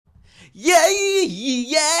Yeah.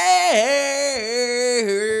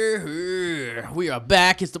 We are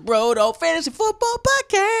back. It's the Brodo Fantasy Football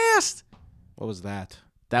Podcast. What was that?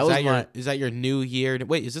 Is that your new year?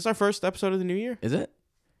 Wait, is this our first episode of the new year? Is it?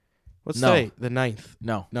 What's No. today? The 9th.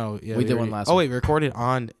 No. Yeah, We did one last Oh, week. wait, we recorded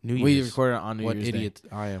on New Year's. We recorded it on New What Year's idiot Day.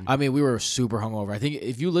 I am. I mean, we were super hungover. I think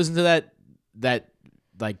if you listen to that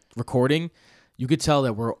like recording, you could tell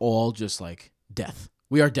that we're all just like death.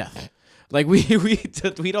 We are death. Like we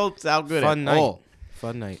don't sound good Fun at night. all.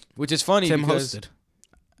 Fun night. Which is funny Tim because hosted.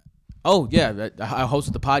 Oh yeah, I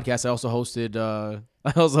hosted the podcast. I also hosted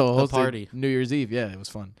party. New Year's Eve. Yeah, it was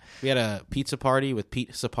fun. We had a pizza party with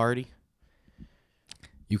Pizza Party.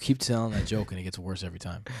 You keep telling that joke and it gets worse every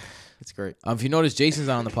time. It's great. If you notice, Jason's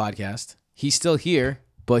not on the podcast. He's still here,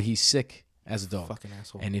 but he's sick as a dog. Fucking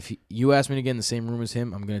asshole. And if you ask me to get in the same room as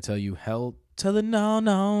him, I'm gonna tell you hell to the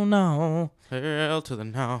no. Hell to the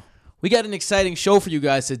no. We got an exciting show for you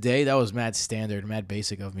guys today. That was mad standard, mad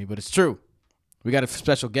basic of me, but it's true. We got a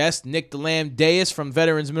special guest, Nick the Lamb Deus from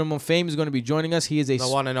Veterans Minimum Fame is going to be joining us. He is a The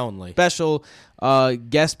one and only. special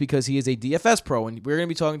guest because he is a DFS pro, and we're going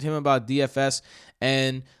to be talking to him about DFS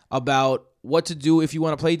and about what to do if you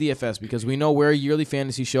want to play DFS, because we know we're a yearly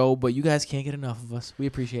fantasy show, but you guys can't get enough of us. We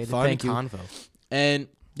appreciate it. Fun Thank you. convo. And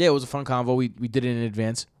yeah, it was a fun convo. We did it in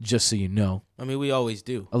advance, just so you know. I mean, we always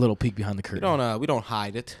do. A little peek behind the curtain. We don't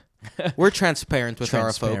hide it. We're transparent with our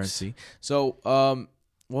folks. Transparency. So,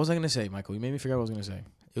 what was I going to say, Michael? You made me forget what I was going to say.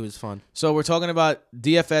 It was fun. So we're talking about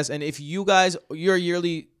DFS, and if you guys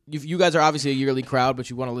are obviously a yearly crowd,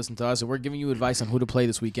 but you want to listen to us, and we're giving you advice on who to play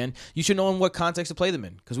this weekend, you should know in what context to play them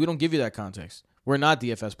in, because we don't give you that context. We're not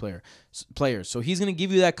DFS players. So he's going to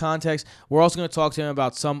give you that context. We're also going to talk to him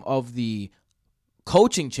about some of the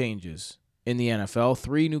coaching changes in the NFL.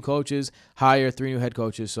 3 new coaches, 3 new head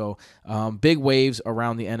coaches. So big waves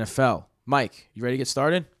around the NFL. Mike, you ready to get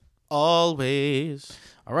started? Always.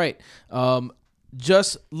 All right.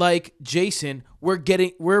 Just like Jason, we're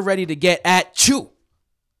ready to get at you.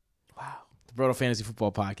 Wow. The Brodo Fantasy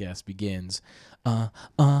Football Podcast begins now.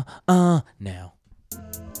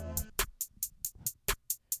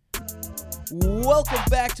 Welcome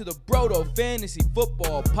back to the Brodo Fantasy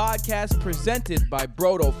Football Podcast presented by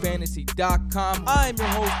BrodoFantasy.com. I'm your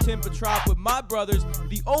host, Tim Petrop, with my brothers,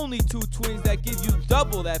 the only 2 twins that give you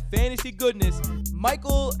double that fantasy goodness,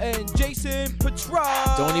 Michael and Jason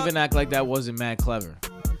Petrop. Don't even act like that wasn't mad clever.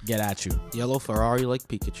 Get at you. Yellow Ferrari like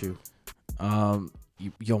Pikachu.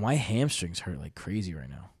 My hamstrings hurt like crazy right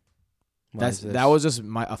now. That was just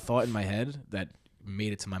a thought in my head that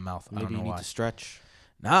made it to my mouth. Maybe I don't know you need why. to stretch.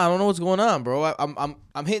 Nah, I don't know what's going on, bro.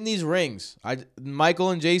 I'm hitting these rings.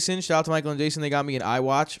 Michael and Jason, shout out to Michael and Jason. They got me an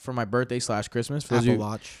iWatch for my birthday / Christmas. Apple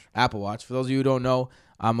Watch. Apple Watch. For those of you who don't know,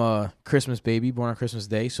 I'm a Christmas baby, born on Christmas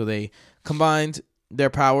Day. So they combined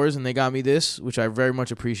their powers and they got me this, which I very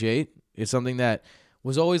much appreciate. It's something that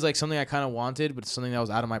was always like something I kind of wanted, but it's something that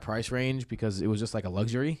was out of my price range because it was just like a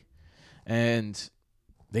luxury. And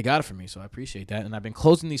they got it for me, so I appreciate that. And I've been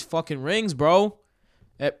closing these fucking rings, bro,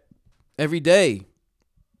 every day.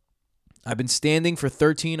 I've been standing for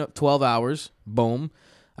 12 hours. Boom.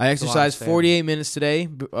 I exercised 48 minutes today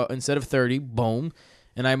instead of 30. Boom.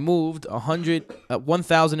 And I moved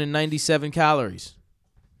 1,097 calories.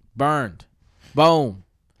 Burned. Boom.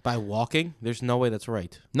 By walking? There's no way that's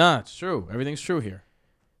right. Nah, it's true. Everything's true here.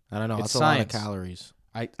 I don't know. It's That's science. science. A lot of calories.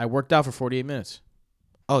 I worked out for 48 minutes.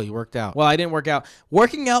 Oh, you worked out. Well, I didn't work out.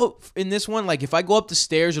 Working out in this one, like if I go up the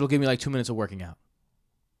stairs, it'll give me like 2 minutes of working out.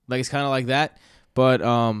 Like it's kind of like that. But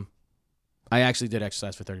I actually did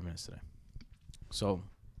exercise for 30 minutes today. So,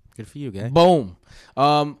 good for you, guy. Boom. You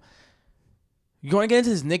want to get into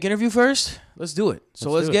this Nick interview first? Let's do it.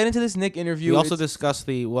 So let's get into this Nick interview. We also discussed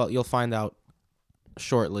you'll find out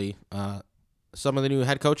shortly, some of the new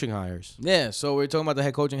head coaching hires. Yeah, so we're talking about the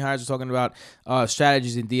head coaching hires. We're talking about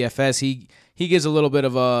strategies in DFS. He gives a little bit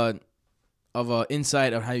of a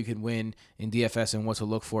insight on how you can win in DFS and what to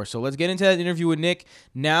look for. So let's get into that interview with Nick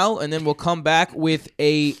now, and then we'll come back with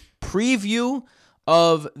a preview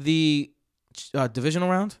of the divisional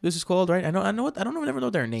round. This is called, right? I never know what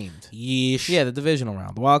they're named. Yeesh. Yeah, the divisional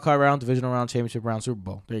round, the wild card round, divisional round, championship round, Super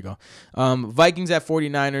Bowl. There you go. Vikings at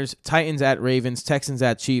 49ers, Titans at Ravens, Texans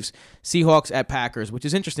at Chiefs, Seahawks at Packers, which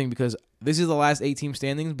is interesting because this is the last 8-team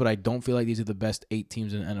standings, but I don't feel like these are the best 8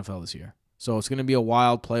 teams in the NFL this year. So it's going to be a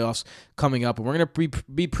wild playoffs coming up, and we're going to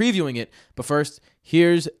be previewing it. But first,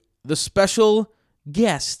 here's the special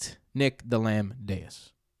guest, Nick the Lamb Deus.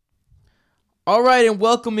 All right, and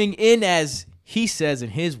welcoming in, as he says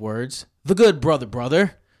in his words, the good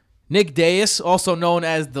brother, Nick Deus, also known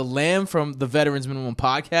as the Lamb from the Veterans Minimum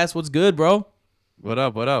Podcast. What's good, bro? What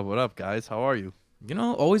up, guys? How are you?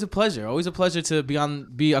 Always a pleasure. Always a pleasure to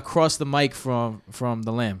be across the mic from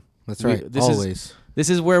the Lamb. That's right. This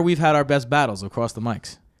is where we've had our best battles, across the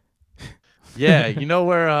mics. Yeah, you know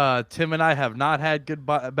where Tim and I have not had good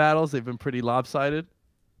battles? They've been pretty lopsided.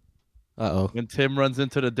 Uh-oh. When Tim runs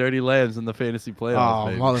into the Dirty Lambs in the fantasy playoffs,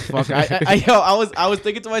 baby. Motherfucker. I was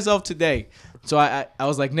thinking to myself today. So I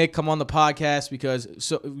was like, Nick, come on the podcast because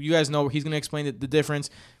you guys know he's going to explain the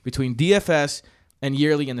difference between DFS and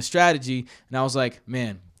yearly and the strategy. And I was like,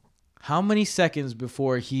 man, how many seconds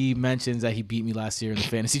before he mentions that he beat me last year in the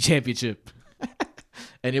fantasy championship?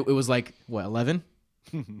 And it was like, what, 11?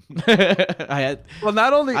 Well,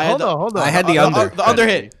 not only hold on. I had the under. The under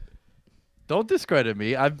hit. Don't discredit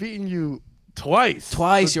me. I've beaten you twice.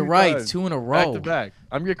 You're right. Times. 2 in a row. Back to back.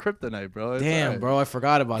 I'm your kryptonite, bro. Damn, bro. I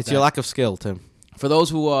forgot about that. It's your lack of skill, Tim. For those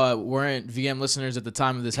who weren't VM listeners at the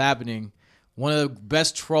time of this happening, one of the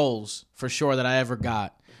best trolls for sure that I ever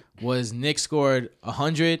got was Nick scored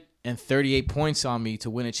 138 points on me to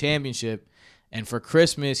win a championship. And for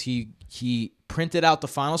Christmas, he printed out the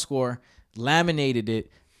final score, laminated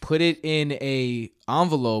it, put it in a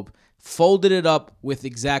envelope, folded it up with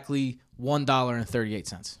exactly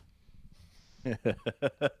 $1.38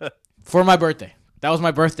 for my birthday. That was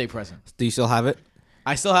my birthday present. Do you still have it?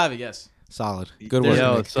 I still have it. Yes. Solid. Good work,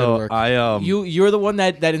 Yo, Nick. so Good work. You're the one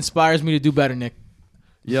that inspires me to do better, Nick.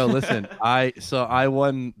 Yo, listen, I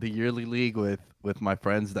won the yearly league with my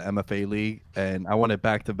friends, the MFA league, and I won it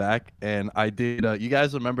back to back. And I did. You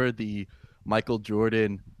guys remember the Michael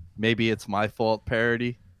Jordan "Maybe It's My Fault"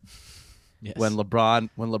 parody? Yes. When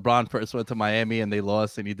LeBron first went to Miami and they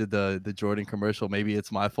lost, and he did the Jordan commercial, "Maybe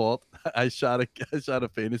It's My Fault." I shot a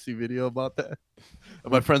fantasy video about that.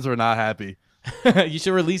 And my friends were not happy. You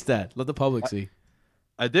should release that. Let the public see.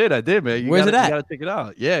 I did, man. Where's it at? You gotta check it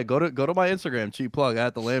out. Yeah, go to my Instagram, cheap plug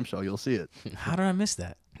at the Lamb Show. You'll see it. How did I miss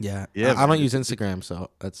that? Yeah. Yeah, I don't man. use Instagram, so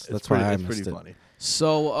that's why I missed pretty it. funny.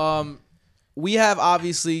 So we have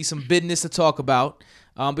obviously some business to talk about.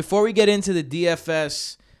 Before we get into the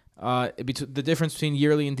DFS, the difference between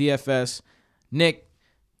yearly and DFS, Nick,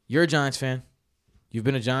 you're a Giants fan. You've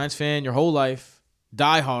been a Giants fan your whole life.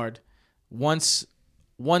 Die hard. Once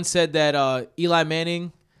said that Eli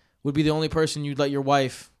Manning would be the only person you'd let your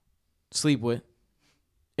wife sleep with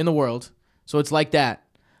in the world. So it's like that.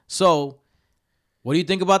 So what do you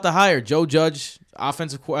think about the hire? Joe Judge,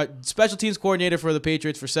 special teams coordinator for the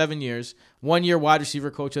Patriots for 7 years, 1 year wide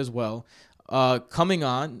receiver coach as well, coming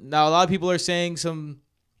on. Now, a lot of people are saying some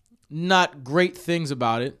not great things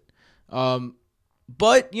about it.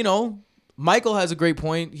 But, Michael has a great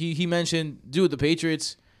point. He mentioned, the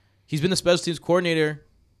Patriots, he's been the special teams coordinator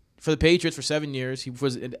for the Patriots for 7 years. He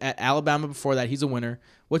was at Alabama before that. He's a winner.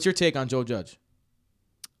 What's your take on Joe Judge?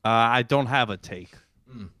 I don't have a take.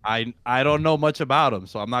 I don't know much about him,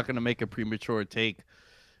 so I'm not going to make a premature take.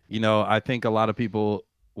 I think a lot of people,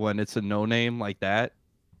 when it's a no name like that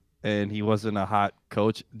and he wasn't a hot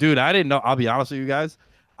coach. Dude, I didn't know. I'll be honest with you guys.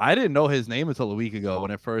 I didn't know his name until a week ago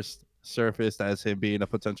when it first surfaced as him being a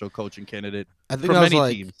potential coaching candidate. I think for that was many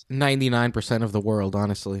like teams. 99% of the world,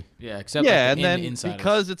 honestly. Yeah, except and then insiders.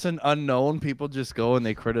 Because because it's an unknown, people just go and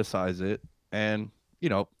they criticize it, and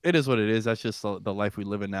it is what it is. That's just the life we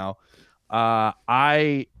live in now.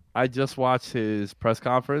 I just watched his press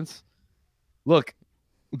conference. Look,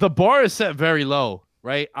 the bar is set very low,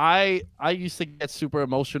 right? I used to get super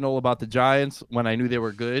emotional about the Giants when I knew they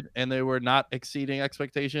were good and they were not exceeding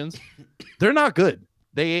expectations. They're not good.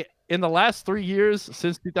 They, in the last 3 years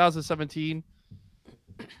since 2017,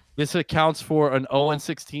 this accounts for an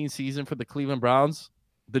 0-16 season for the Cleveland Browns.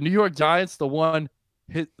 The New York Giants, the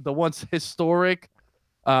once historic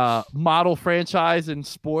model franchise in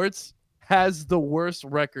sports, has the worst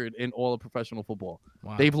record in all of professional football.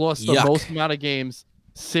 Wow. They've lost the Yuck. most amount of games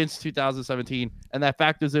since 2017, and that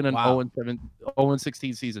factors in an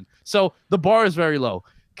 0-16 season. So the bar is very low.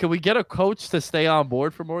 Can we get a coach to stay on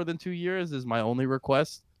board for more than 2 years is my only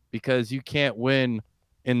request, because you can't win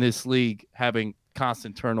in this league having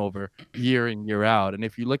constant turnover year in, year out. And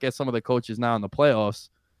if you look at some of the coaches now in the playoffs,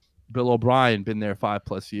 Bill O'Brien been there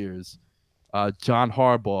 5+ years. John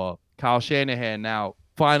Harbaugh, Kyle Shanahan now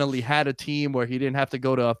finally had a team where he didn't have to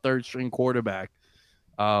go to a third-string quarterback.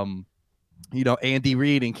 Andy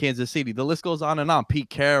Reid in Kansas City. The list goes on and on. Pete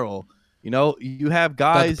Carroll. You have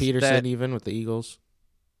guys Doug Peterson that, even with the Eagles.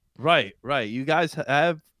 Right. You guys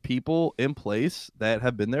have people in place that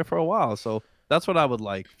have been there for a while. So that's what I would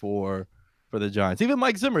like for the Giants. Even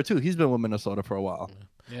Mike Zimmer, too. He's been with Minnesota for a while.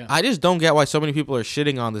 Yeah. I just don't get why so many people are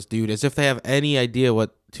shitting on this dude as if they have any idea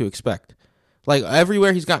what to expect. Like,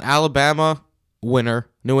 everywhere he's got Alabama, winner,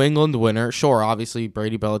 New England, winner. Sure, obviously,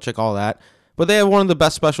 Brady, Belichick, all that. But they have one of the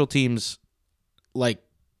best special teams like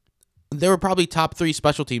they were probably top 3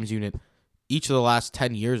 special teams unit each of the last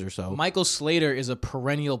 10 years or so. Michael Slater is a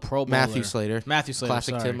perennial Pro Bowler. Matthew Slater. Classic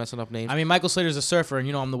sorry. Tim messing up names. I mean, Michael Slater's a surfer, and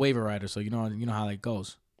I'm the waiver rider, so you know how that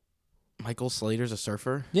goes. Michael Slater's a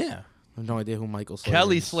surfer? Yeah. I have no idea who Michael Slater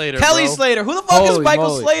Kelly is. Slater. Kelly bro. Slater. Who the fuck is Holy Michael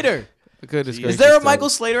moly. Slater? Goodness Is gracious, Is there a dude. Michael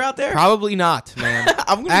Slater out there? Probably not, man.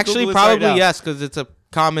 I'm gonna Actually, Google this right probably now. yes, because it's a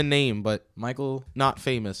common name, but Michael not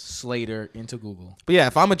famous. Slater into Google. But yeah,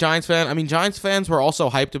 if I'm a Giants fan, I mean, Giants fans were also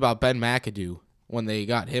hyped about Ben McAdoo when they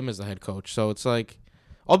got him as the head coach. So it's like,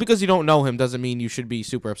 all because you don't know him doesn't mean you should be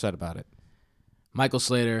super upset about it. Michael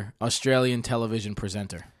Slater, Australian television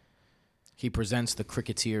presenter. He presents the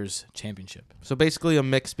Cricketers Championship. So basically a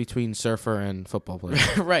mix between surfer and football player.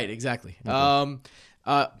 Right, exactly.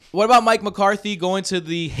 What about Mike McCarthy going to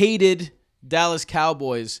the hated Dallas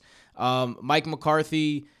Cowboys? Mike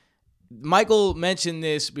McCarthy, Michael mentioned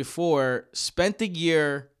this before, spent the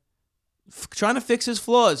year trying to fix his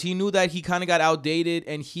flaws. He knew that he kind of got outdated,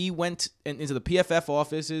 and he went into the PFF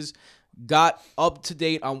offices, got up to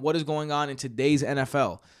date on what is going on in today's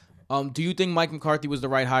NFL. Do you think Mike McCarthy was the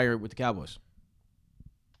right hire with the Cowboys?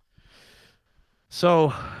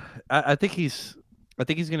 So, I think he's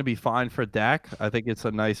going to be fine for Dak. I think it's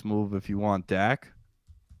a nice move if you want Dak.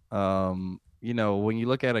 When you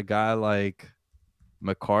look at a guy like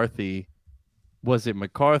McCarthy, was it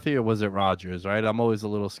McCarthy or was it Rodgers, right? I'm always a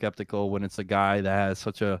little skeptical when it's a guy that has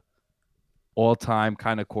such a all-time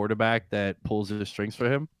kind of quarterback that pulls the strings for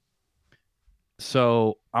him.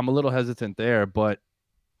 So I'm a little hesitant there, but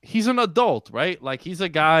he's an adult, right? Like, he's a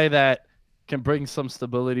guy that can bring some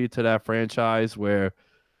stability to that franchise where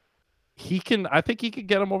I think he could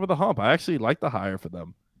get him over the hump. I actually like the hire for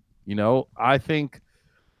them. I think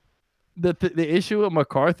the issue with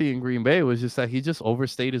McCarthy in Green Bay was just that he just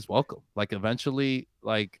overstayed his welcome. Like, eventually,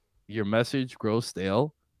 like, your message grows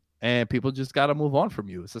stale and people just got to move on from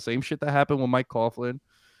you. It's the same shit that happened with Mike Coughlin.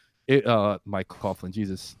 Mike Coughlin,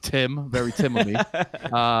 Jesus, Tim, very Tim of me.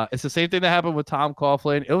 It's the same thing that happened with Tom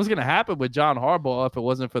Coughlin. It was going to happen with John Harbaugh if it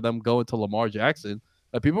wasn't for them going to Lamar Jackson.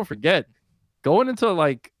 People forget, going into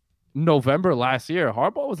like November last year,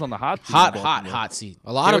 Harbaugh was on the hot seat. Hot seat.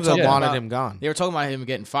 A lot of them talking wanted about- him gone. They were talking about him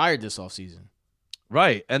getting fired this offseason.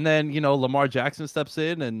 Right. And then, Lamar Jackson steps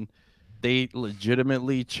in and they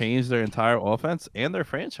legitimately changed their entire offense and their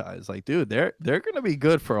franchise. Like, dude, they're going to be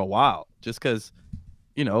good for a while just because,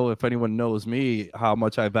 if anyone knows me, how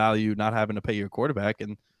much I value not having to pay your quarterback.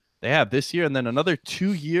 And they have this year and then another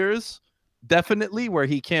 2 years, definitely, where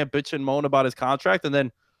he can't bitch and moan about his contract. And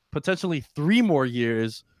then potentially 3 more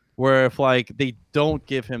years where if, like, they don't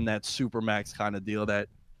give him that super max kind of deal that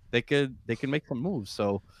they can make some moves.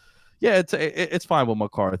 So, yeah, it's fine with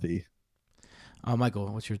McCarthy. Michael,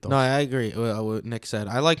 what's your thoughts? No, I agree with what Nick said.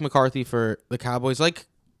 I like McCarthy for the Cowboys. Like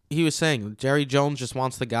he was saying, Jerry Jones just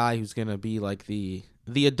wants the guy who's going to be like the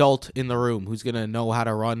adult in the room, who's going to know how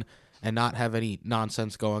to run and not have any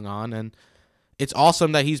nonsense going on. And it's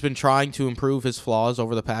awesome that he's been trying to improve his flaws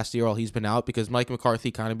over the past year while he's been out, because Mike McCarthy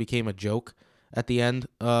kind of became a joke at the end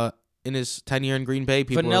in his tenure in Green Bay.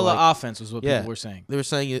 People Vanilla were like, offense was what people were saying. They were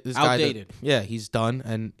saying this Outdated. guy he's done,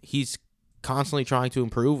 and he's constantly trying to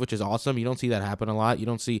improve, which is awesome. You don't see that happen a lot.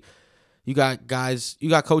 You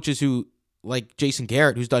got coaches who, like Jason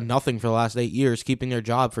Garrett, who's done nothing for the last 8 years, keeping their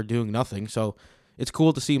job for doing nothing. So it's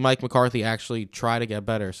cool to see Mike McCarthy actually try to get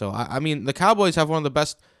better. So, I mean, the Cowboys have one of the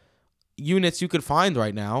best units you could find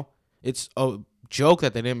right now. It's a joke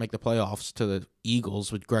that they didn't make the playoffs to the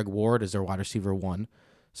Eagles with Greg Ward as their wide receiver 1.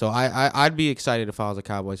 So I'd be excited if I was a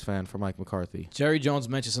Cowboys fan for Mike McCarthy. Jerry Jones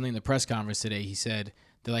mentioned something in the press conference today. He said,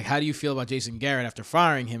 they're like, how do you feel about Jason Garrett after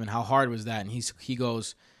firing him, and how hard was that? And he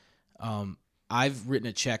goes, I've written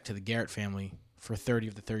a check to the Garrett family for 30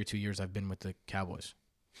 of the 32 years I've been with the Cowboys.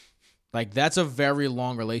 Like, that's a very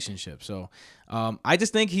long relationship. So I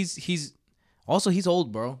just think he's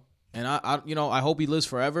old, bro. And I hope he lives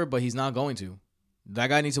forever, but he's not going to. That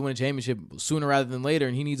guy needs to win a championship sooner rather than later,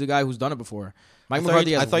 and he needs a guy who's done it before. Mike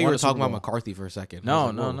McCarthy has I thought you won were a Super talking about Bowl. McCarthy for a second.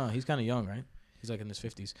 No. He's kind of young, right? He's like in his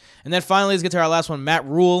 50s. And then finally, let's get to our last one, Matt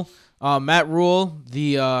Rule. Matt Rule,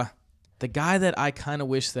 the guy that I kind of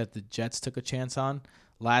wish that the Jets took a chance on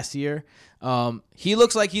last year. He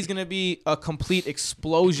looks like he's going to be a complete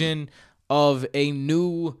explosion of a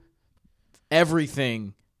new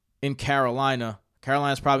everything in Carolina.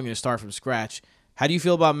 Carolina's probably going to start from scratch. How do you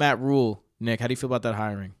feel about Matt Rule, Nick? How do you feel about that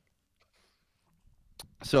hiring?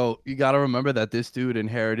 So you got to remember that this dude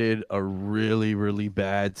inherited a really, really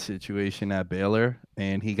bad situation at Baylor,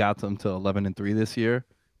 and he got them to 11-3 this year.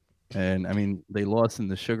 And I mean, they lost in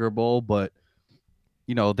the Sugar Bowl, but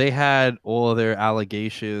they had all their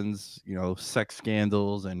allegations, sex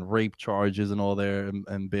scandals and rape charges and all there,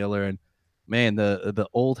 and Baylor. And man, the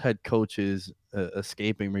old head coach is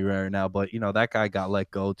escaping me right now. But that guy got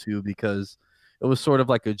let go too because it was sort of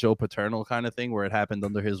like a Joe Paterno kind of thing where it happened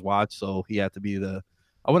under his watch. So he had to be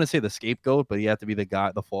I wouldn't say the scapegoat, but he had to be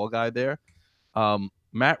the fall guy there.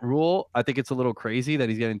 Matt Rule, I think it's a little crazy that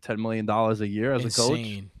he's getting $10 million a year as a coach.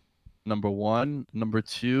 Insane. Number one. Number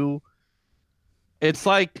two, it's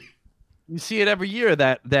like you see it every year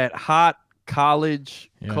that hot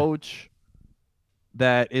college coach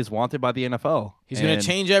that is wanted by the NFL. He's going to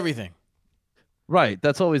change everything. Right.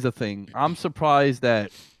 That's always a thing. I'm surprised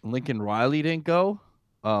that Lincoln Riley didn't go.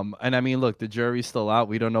 And I mean, look, the jury's still out.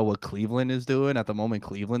 We don't know what Cleveland is doing. At the moment,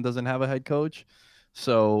 Cleveland doesn't have a head coach.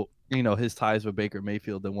 So, his ties with Baker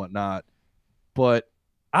Mayfield and whatnot. But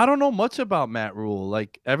I don't know much about Matt Rule.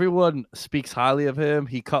 Like, everyone speaks highly of him.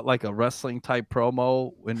 He cut like a wrestling type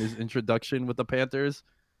promo in his introduction with the Panthers.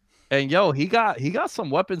 And he got some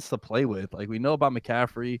weapons to play with. Like, we know about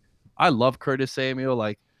McCaffrey. I love Curtis Samuel.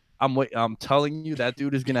 Like, I'm telling you, that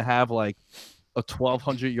dude is gonna have like a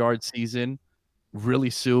 1,200-yard season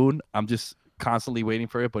really soon. I'm just constantly waiting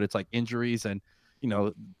for it, but it's like injuries and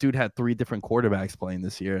dude had 3 different quarterbacks playing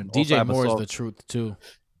this year. And DJ Moore is the truth too.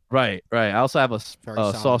 Right. I also have a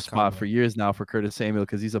soft spot for years now for Curtis Samuel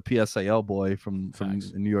because he's a PSAL boy from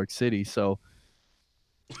New York City. So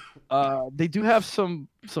they do have some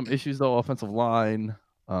issues though, offensive line.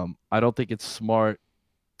 I don't think it's smart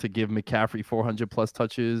to give McCaffrey 400 plus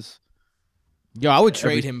touches. Yo, I would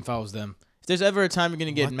trade him if I was them. If there's ever a time you're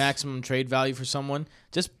gonna get maximum trade value for someone,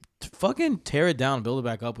 just fucking tear it down, build it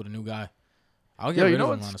back up with a new guy. I'll get rid of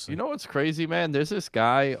him, honestly. You know what's crazy, man? There's this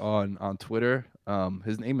guy on Twitter.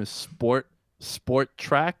 His name is Sport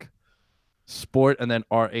Track, Sport and then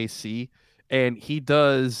RAC, and he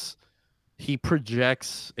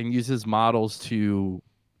projects and uses models to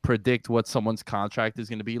predict what someone's contract is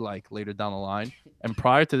going to be like later down the line. And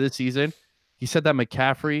prior to this season, he said that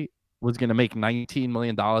McCaffrey was going to make $19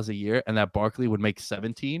 million a year and that Barkley would make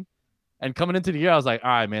 17. And coming into the year, I was like, all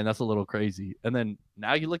right, man, that's a little crazy. And then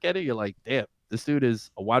now you look at it, you're like, damn, this dude is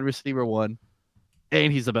a wide receiver 1,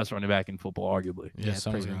 and he's the best running back in football, arguably. Yeah,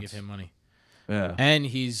 someone's going to give him money. Yeah. And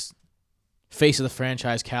he's face of the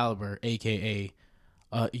franchise caliber,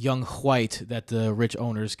 a.k.a. Young White that the rich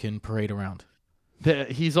owners can parade around.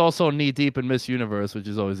 He's also knee deep in Miss Universe, which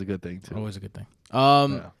is always a good thing too. Always a good thing.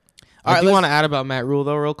 I do want to add about Matt Rule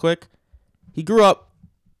though, real quick. He grew up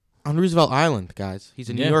on Roosevelt Island, guys. He's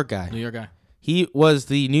a New York guy. New York guy. He was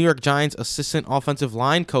the New York Giants assistant offensive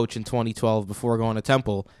line coach in 2012 before going to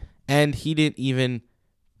Temple, and he didn't even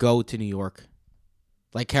go to New York.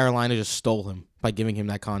 Like, Carolina just stole him by giving him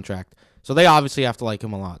that contract. So they obviously have to like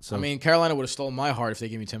him a lot. So I mean, Carolina would have stolen my heart if they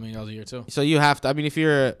gave me $10 million a year too. So you have to. I mean, if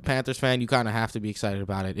you're a Panthers fan, you kind of have to be excited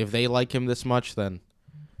about it. If they like him this much, then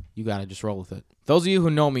you got to just roll with it. Those of you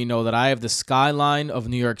who know me know that I have the skyline of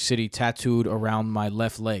New York City tattooed around my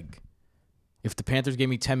left leg. If the Panthers gave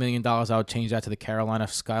me $10 million, I would change that to the Carolina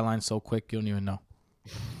skyline so quick you don't even know.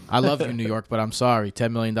 I love you, New York, but I'm sorry.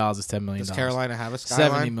 $10 million is $10 million. Does Carolina have a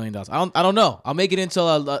skyline? $70 million. I don't know. I'll make it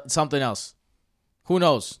into something else. Who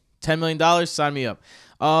knows? $10 million, sign me up.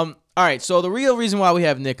 All right, so the real reason why we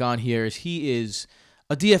have Nick on here is he is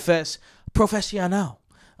a DFS professional.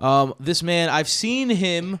 This man, I've seen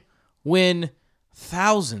him win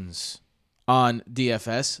thousands on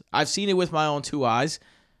DFS. I've seen it with my own 2 eyes.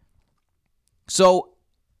 So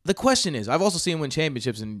the question is, I've also seen him win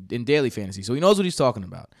championships in daily fantasy, so he knows what he's talking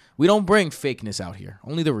about. We don't bring fakeness out here,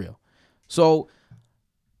 only the real. So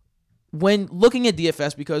when looking at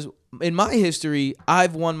DFS, because in my history,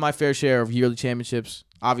 I've won my fair share of yearly championships.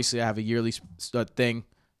 Obviously, I have a yearly thing.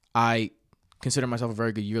 I consider myself a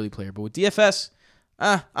very good yearly player. But with DFS,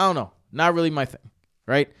 I don't know. Not really my thing,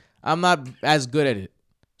 right? I'm not as good at it.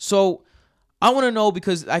 So I want to know,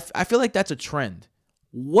 because I feel like that's a trend.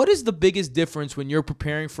 What is the biggest difference when you're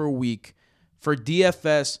preparing for a week for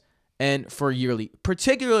DFS and for yearly,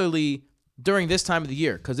 particularly during this time of the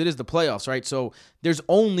year, because it is the playoffs, right? So there's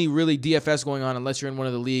only really DFS going on unless you're in one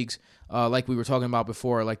of the leagues like we were talking about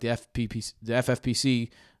before, like the FFPC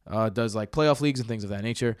does like playoff leagues and things of that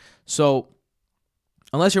nature. So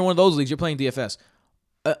unless you're in one of those leagues, you're playing DFS.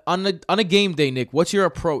 On a game day, Nick, what's your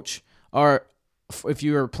approach if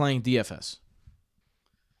you're playing DFS?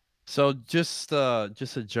 So just a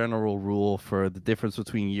general rule for the difference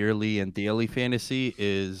between yearly and daily fantasy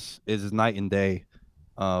is night and day.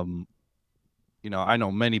 I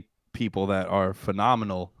know many people that are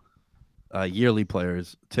phenomenal yearly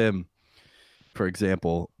players, Tim, for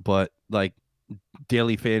example, but like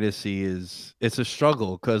daily fantasy it's a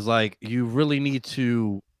struggle because like you really need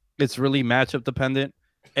to. It's really matchup dependent,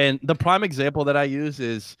 and the prime example that I use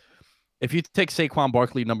is if you take Saquon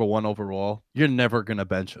Barkley number one overall, you're never gonna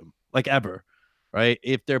bench him like ever, right?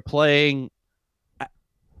 If they're playing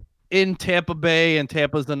in Tampa Bay and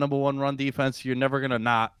Tampa's the number one run defense, you're never gonna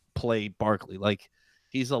not play Barkley. Like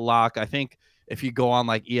he's a lock. I think if you go on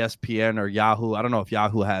like ESPN or Yahoo, I don't know if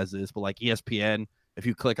Yahoo has this, but like ESPN, if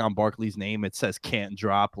you click on Barkley's name, it says can't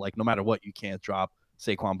drop. Like no matter what, you can't drop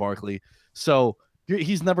Saquon Barkley. So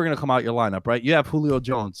he's never gonna come out your lineup, right? You have Julio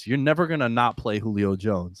Jones. You're never gonna not play Julio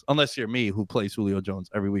Jones unless you're me, who plays Julio Jones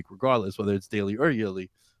every week, regardless whether it's daily or yearly.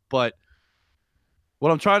 But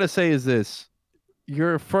what I'm trying to say is this: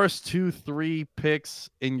 your first 2-3 picks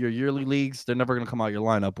in your yearly leagues, they're never going to come out your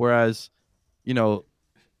lineup. Whereas, you know,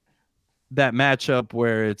 that matchup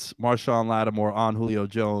where it's Marshawn Lattimore on Julio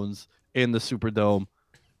Jones in the Superdome,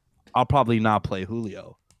 I'll probably not play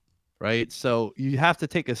Julio, right? So you have to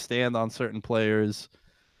take a stand on certain players.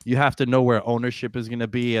 You have to know where ownership is going to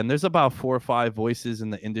be. And there's about 4 or 5 voices in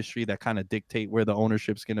the industry that kind of dictate where the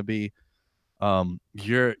ownership's going to be.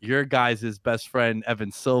 Your guys' best friend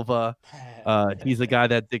Evan Silva, he's a guy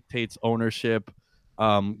that dictates ownership.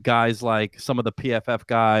 Guys like some of the PFF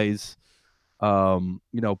guys,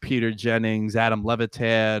 Peter Jennings, Adam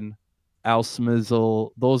Levitan, Al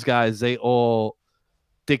Smizzle, those guys, they all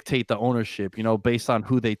dictate the ownership. Based on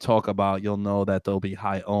who they talk about, you'll know that they'll be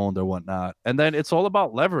high owned or whatnot. And then it's all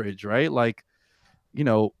about leverage, right? Like,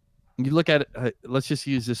 you look at let's just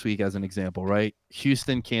use this week as an example, right?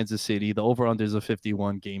 Houston, Kansas City, the over-under is a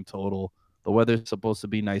 51 game total. The weather's supposed to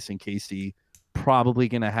be nice in KC. Probably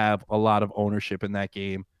going to have a lot of ownership in that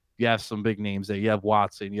game. You have some big names there. You have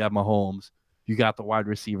Watson, you have Mahomes, you got the wide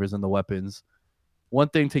receivers and the weapons. One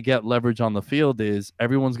thing to get leverage on the field is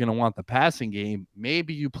everyone's going to want the passing game.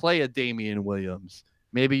 Maybe you play a Damian Williams.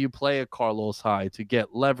 Maybe you play a Carlos Hyde to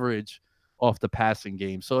get leverage off the passing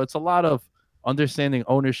game. So it's a lot of understanding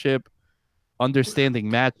ownership, understanding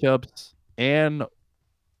matchups, and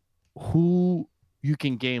who you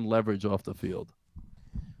can gain leverage off the field.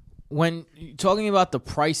 When talking about the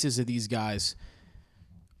prices of these guys,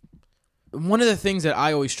 one of the things that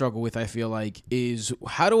I always struggle with, I feel like, is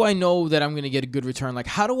how do I know that I'm going to get a good return? Like,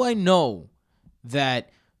 how do I know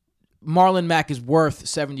that Marlon Mack is worth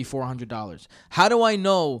 $7,400? How do I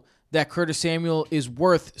know that Curtis Samuel is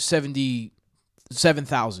worth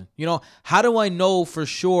 $77,000? How do I know for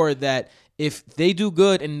sure that if they do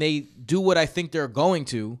good and they do what I think they're going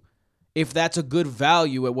to, if that's a good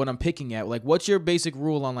value at what I'm picking at? Like, what's your basic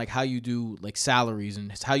rule on like how you do like salaries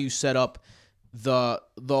and how you set up the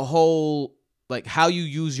whole, like how you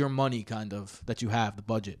use your money kind of that you have, the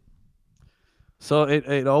budget? So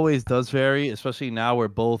it always does vary, especially now where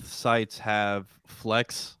both sites have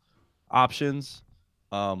flex options.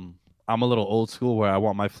 I'm a little old school where I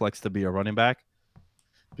want my flex to be a running back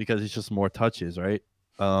because it's just more touches, right?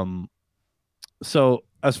 So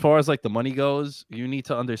as far as like the money goes, you need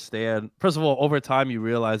to understand, first of all, over time you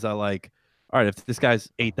realize that like, all right, if this guy's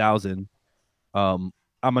 8,000,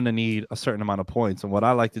 I'm going to need a certain amount of points. And what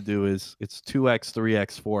I like to do is it's 2x,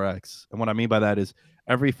 3x, 4x. And what I mean by that is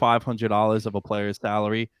every $500 of a player's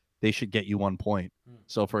salary, they should get you 1 point.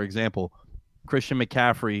 So for example, Christian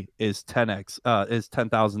McCaffrey is 10x, is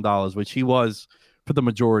 $10,000, which he was for the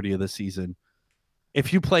majority of the season.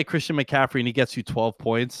 If you play Christian McCaffrey and he gets you 12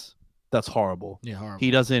 points, that's horrible. Yeah, horrible.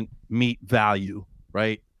 He doesn't meet value,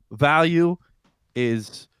 right? Value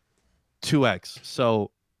is 2x.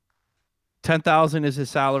 So 10,000 is his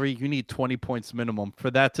salary. You need 20 points minimum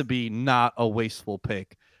for that to be not a wasteful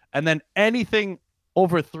pick. And then anything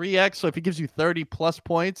over 3x, so if he gives you 30 plus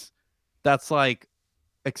points, that's like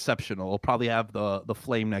exceptional. He'll probably have the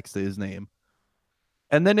flame next to his name.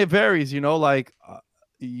 And then it varies, like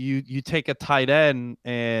you take a tight end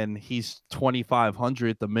and he's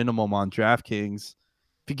 2,500, the minimum on DraftKings.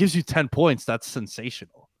 If he gives you 10 points, that's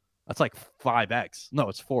sensational. That's like 5x. No,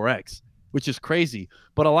 it's 4x, which is crazy.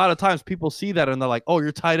 But a lot of times people see that and they're like, oh,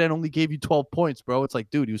 your tight end only gave you 12 points, bro. It's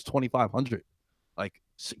like, dude, he was 2,500. Like,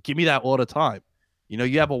 give me that all the time.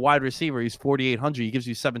 You have a wide receiver, he's 4,800, he gives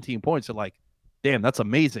you 17 points. You're like, damn, that's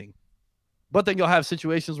amazing. But then you'll have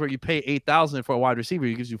situations where you pay 8,000 for a wide receiver,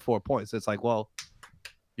 he gives you 4 points. It's like, well,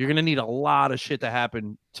 you're going to need a lot of shit to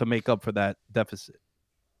happen to make up for that deficit.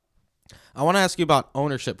 I want to ask you about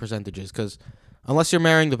ownership percentages because unless you're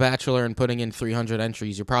marrying The Bachelor and putting in 300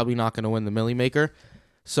 entries, you're probably not going to win the Millie Maker.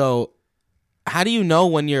 So how do you know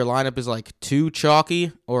when your lineup is like too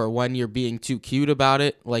chalky or when you're being too cute about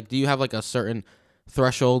it? Like, do you have like a certain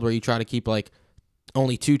threshold where you try to keep like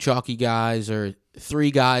only 2 chalky guys or 3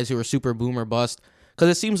 guys who are super boom or bust?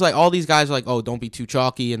 Because it seems like all these guys are like, oh, don't be too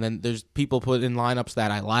chalky. And then there's people put in lineups that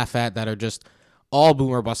I laugh at that are just all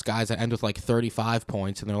boomer bust guys that end with like 35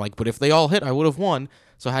 points. And they're like, but if they all hit, I would have won.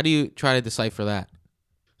 So how do you try to decipher that?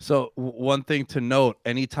 So one thing to note,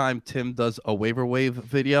 anytime Tim does a waiver wave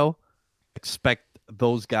video, expect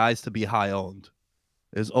those guys to be high owned.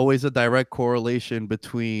 There's always a direct correlation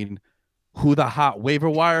between who the hot waiver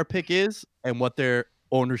wire pick is and what their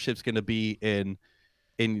ownership's going to be in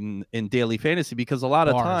daily fantasy, because a lot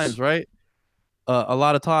of times, right? A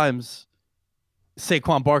lot of times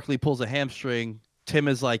Saquon Barkley pulls a hamstring. Tim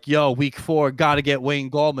is like, yo, week 4, got to get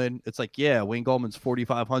Wayne Gallman. It's like, yeah, Wayne Gallman's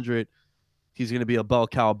 4,500. He's going to be a bell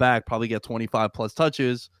cow back, probably get 25 plus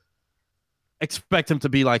touches. Expect him to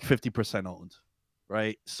be like 50% owned,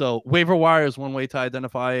 right? So waiver wire is one way to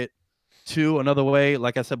identify it. 2, another way,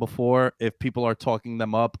 like I said before, if people are talking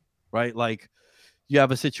them up, right? Like you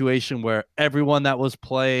have a situation where everyone that was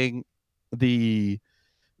playing the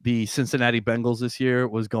Cincinnati Bengals this year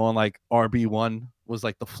was going like RB1 was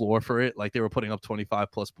like the floor for it. Like they were putting up 25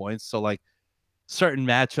 plus points. So like certain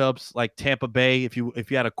matchups like Tampa Bay, if you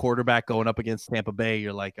had a quarterback going up against Tampa Bay,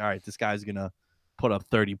 you're like, all right, this guy's going to put up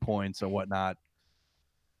 30 points or whatnot.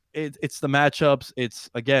 It's the matchups. It's,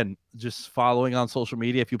 again, just following on social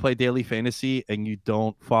media. If you play daily fantasy and you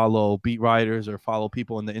don't follow beat writers or follow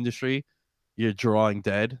people in the industry, you're drawing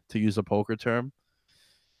dead, to use a poker term.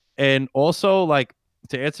 And also, like,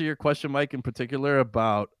 to answer your question, Mike, in particular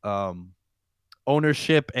about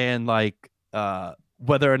ownership and like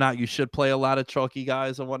whether or not you should play a lot of chalky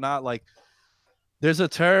guys and whatnot, like there's a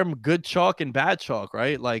term, good chalk and bad chalk,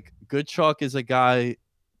 right? Like good chalk is a guy,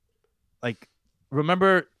 like,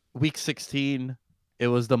 remember week 16, it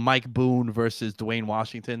was the Mike Boone versus Dwayne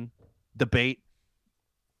Washington debate,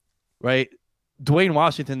 right? Dwayne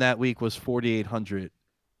Washington that week was 4,800,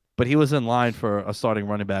 but he was in line for a starting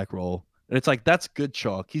running back role. And it's like, that's good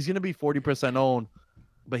chalk. He's going to be 40% owned,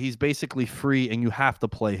 but he's basically free and you have to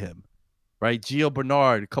play him, right? Gio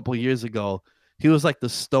Bernard, a couple of years ago, he was like the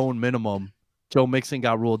stone minimum. Joe Mixon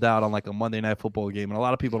got ruled out on like a Monday Night Football game. And a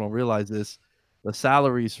lot of people don't realize this. The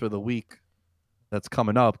salaries for the week that's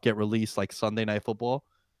coming up get released like Sunday Night Football.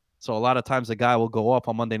 So a lot of times the guy will go off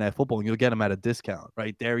on Monday Night Football and you'll get him at a discount,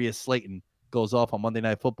 right? Darius Slayton goes off on Monday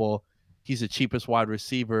Night Football. He's the cheapest wide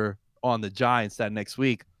receiver on the Giants that next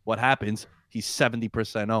week. What happens? He's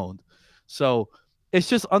 70% owned. So it's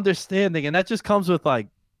just understanding, and that just comes with like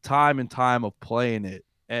time and time of playing it.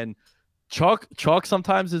 And chalk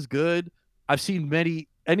sometimes is good. I've seen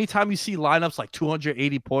anytime you see lineups like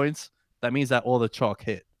 280 points, that means that all the chalk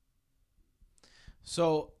hit.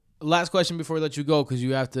 So last question before we let you go, because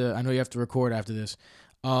I know you have to record after this.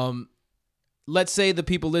 Let's say the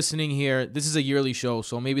people listening here, this is a yearly show,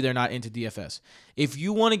 so maybe they're not into DFS. If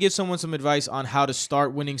you want to give someone some advice on how to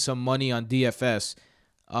start winning some money on DFS,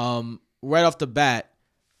 right off the bat,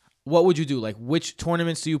 what would you do? Like, which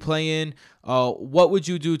tournaments do you play in? What would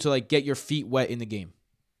you do to like get your feet wet in the game?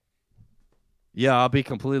 Yeah, I'll be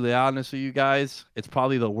completely honest with you guys. It's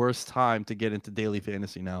probably the worst time to get into daily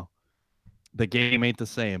fantasy now. The game ain't the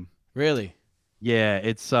same. Really? Yeah,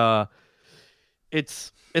 it's not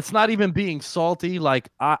even being salty. Like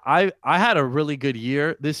I had a really good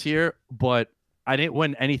year this year, but I didn't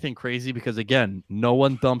win anything crazy because, again, no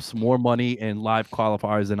one dumps more money in live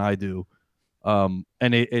qualifiers than I do. And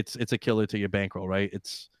it's a killer to your bankroll, right?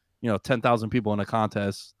 It's 10,000 people in a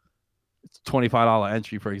contest. It's $25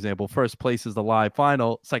 entry, for example. First place is the live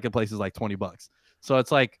final. Second place is like $20. So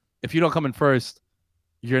it's like if you don't come in first,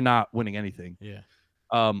 you're not winning anything.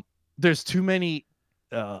 Yeah. There's too many.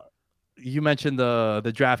 You mentioned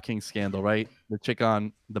the DraftKings scandal, right? The chick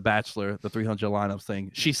on The Bachelor, the 300 lineups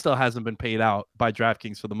thing. She still hasn't been paid out by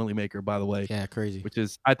DraftKings for the Millie Maker, by the way. Yeah, crazy. Which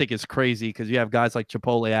is, I think, is crazy because you have guys like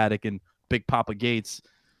Chipotle Addict and Big Papa Gates,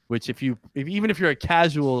 which even if you're a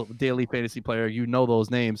casual daily fantasy player, you know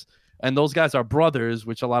those names. And those guys are brothers,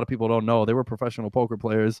 which a lot of people don't know. They were professional poker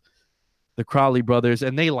players, the Crowley brothers,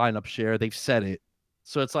 and they line up share. They've said it.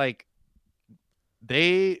 So it's like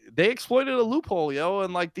they exploited a loophole, yo.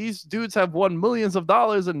 And like these dudes have won millions of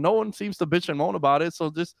dollars and no one seems to bitch and moan about it. So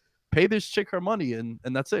just pay this chick her money and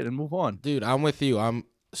that's it and move on. Dude, I'm with you. I'm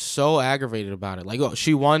so aggravated about it. Like, oh,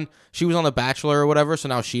 she won. She was on The Bachelor or whatever, so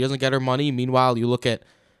now she doesn't get her money. Meanwhile, you look at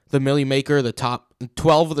the Millie Maker, the top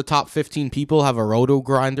 12 of the top 15 people have a Roto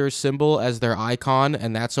Grinders symbol as their icon,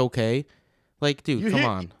 and that's okay. Like, dude, come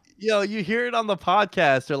on. Yo, you hear it on the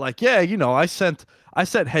podcast. They're like, yeah, I sent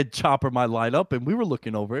Head Chopper my lineup, and we were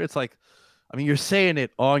looking over it. It's like, I mean, you're saying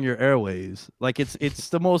it on your airways. Like, it's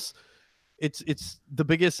the most. it's the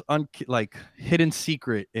biggest like hidden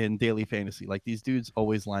secret in daily fantasy. Like these dudes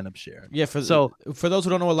always line up share. Yeah, for those who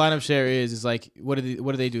don't know what lineup share is, it's like what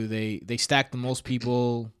do they do? They stack the most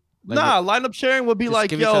people. Like, Lineup sharing would be Just like,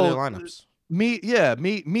 give each other yo, lineups.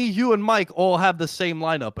 me, you and Mike all have the same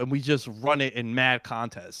lineup, and we just run it in mad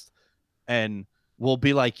contest. And we'll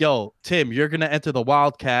be like, yo, Tim, you're gonna enter the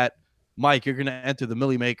Wildcat. Mike, you're gonna enter the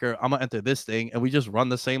Millie Maker. I'm gonna enter this thing, and we just run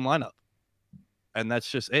the same lineup, and that's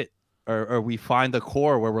just it. Or we find the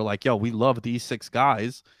core where we're like, yo, we love these 6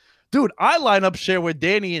 guys. Dude, I line up share with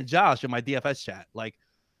Danny and Josh in my DFS chat. Like,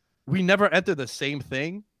 we never enter the same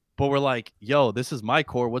thing, but we're like, yo, this is my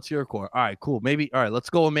core. What's your core? All right, cool. Maybe, all right, let's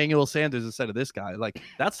go Emmanuel Sanders instead of this guy. Like,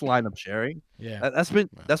 that's lineup sharing. yeah,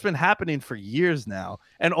 That's been happening for years now.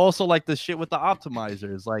 And also, like, the shit with the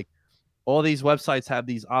optimizers. Like, all these websites have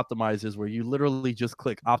these optimizers where you literally just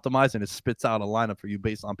click optimize and it spits out a lineup for you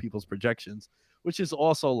based on people's projections, which is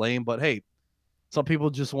also lame. But hey, some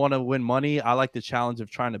people just want to win money. I like the challenge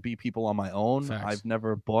of trying to beat people on my own. Facts. I've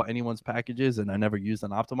never bought anyone's packages and I never used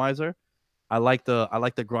an optimizer. I like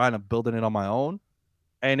the grind of building it on my own.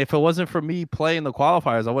 And if it wasn't for me playing the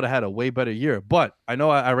qualifiers, I would have had a way better year. But I know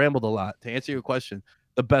I rambled a lot. To answer your question,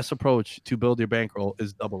 the best approach to build your bankroll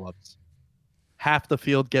is double ups. Half the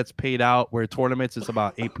field gets paid out, where tournaments it's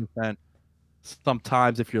about 8%.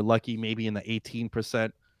 Sometimes, if you're lucky, maybe in the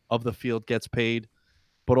 18% of the field gets paid.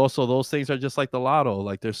 But also, those things are just like the lotto.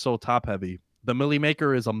 Like, they're so top heavy. The Millie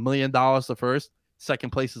Maker is $1 million the first. Second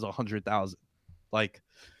place is 100,000. Like,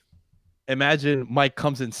 imagine Mike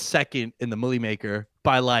comes in second in the Millie Maker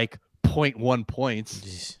by like 0.1 points.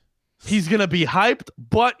 Jeez. He's gonna be hyped,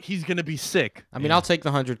 but he's gonna be sick. I mean, Yeah. I'll take the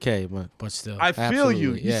 100K, but still, I feel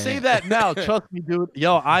you. Absolutely. You Yeah, say yeah. that now. Trust me, dude.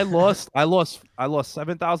 Yo, I lost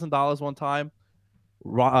 $7,000 one time.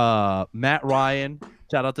 Matt Ryan,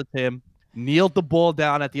 shout out to Tim, kneeled the ball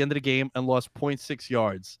down at the end of the game and lost 0.6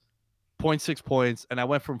 yards, 0.6 points, and I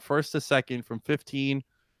went from first to second from 15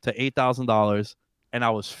 to $8,000, and I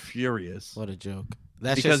was furious what a joke.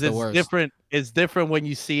 That's because just the it's worst. different. It's different when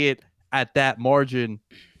you see it at that margin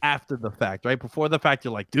after the fact, right? Before the fact,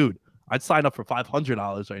 you're like, dude, I'd sign up for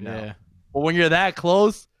 $500 right now. yeah. But when you're that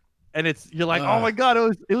close, and you're like, oh my god,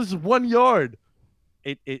 it was 1 yard.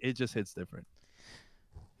 It just hits different.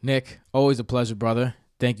 Nick, always a pleasure, brother.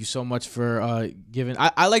 Thank you so much for giving.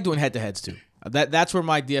 I like doing head to heads too. That's where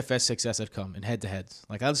my DFS success had come in head to heads.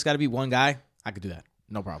 Like, I just got to be one guy. I could do that,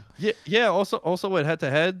 no problem. Yeah. Also with head to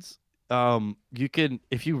heads, you can,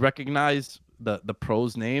 if you recognize the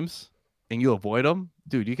pros' names and you avoid them,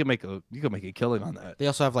 dude, you can make a killing on that. They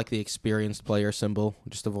also have like the experienced player symbol.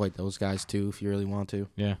 Just avoid those guys too if you really want to.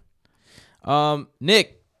 Yeah.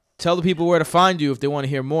 Nick, tell the people where to find you if they want to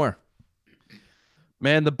hear more.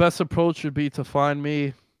 Man, the best approach would be to find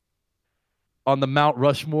me on the Mount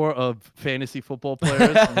Rushmore of fantasy football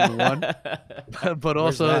players, number one. But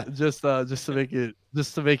also that? just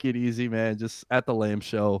to make it easy, man, just at the Lamb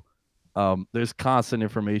Show. There's constant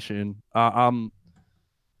information. I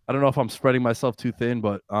don't know if I'm spreading myself too thin,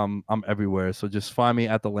 but I'm everywhere. So just find me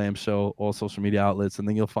at the Lamb Show, all social media outlets, and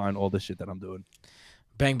then you'll find all the shit that I'm doing.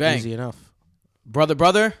 Bang, bang. Easy enough.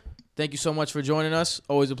 Brother, thank you so much for joining us.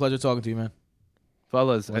 Always a pleasure talking to you, man.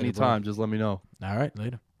 Fellas, Later, anytime, just let me know. All right,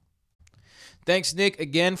 later. Thanks, Nick,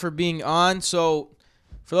 again for being on. So,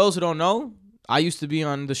 for those who don't know, I used to be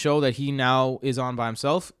on the show that he now is on by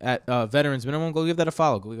himself at Veterans Minimum. Go give that a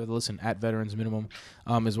follow. Go give it a listen at Veterans Minimum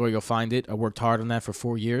is where you'll find it. I worked hard on that for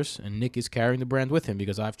 4 years, and Nick is carrying the brand with him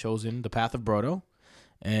because I've chosen the path of Brodo,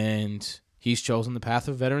 and he's chosen the path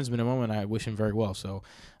of Veterans Minimum, and I wish him very well. So,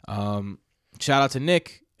 shout out to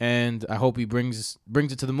Nick, and I hope he brings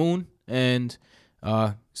it to the moon. And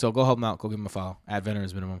so go help him out. Go give him a follow at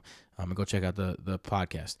Veterans Minimum, and go check out the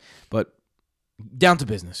podcast. But down to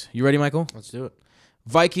business. You ready, Michael? Let's do it.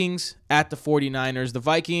 Vikings at the 49ers. The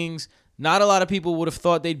Vikings, not a lot of people would have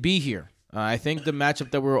thought they'd be here. I think the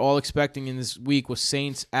matchup that we were all expecting in this week was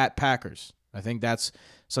Saints at Packers. I think that's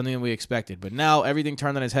something that we expected. But now everything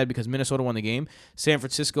turned on its head because Minnesota won the game. San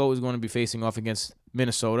Francisco is going to be facing off against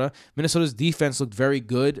Minnesota. Minnesota's defense looked very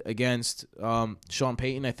good against Sean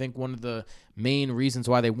Payton. I think one of the main reasons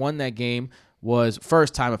why they won that game was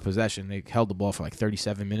first time of possession. They held the ball for like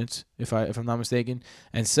 37 minutes, if I'm not mistaken.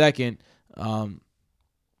 And second, Sean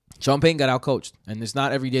Payton got outcoached. And it's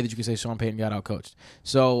not every day that you can say Sean Payton got outcoached.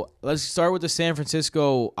 So let's start with the San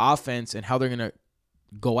Francisco offense and how they're going to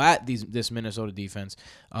go at this Minnesota defense.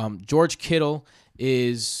 George Kittle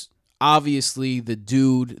is obviously the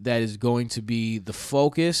dude that is going to be the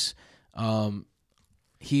focus.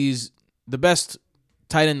 He's the best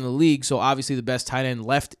tight end in the league, so obviously the best tight end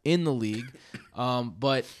left in the league.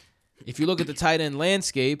 But if you look at the tight end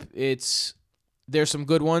landscape, there's some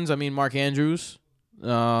good ones. I mean, Mark Andrews,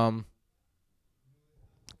 Travis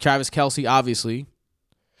Kelce, obviously.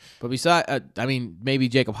 But maybe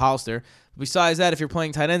Jacob Hollister. Besides that, if you're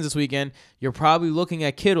playing tight ends this weekend, you're probably looking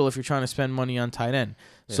at Kittle if you're trying to spend money on tight end.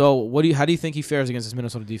 Yeah. So how do you think he fares against this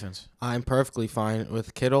Minnesota defense? I'm perfectly fine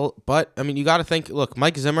with Kittle, but I mean, you got to think. Look,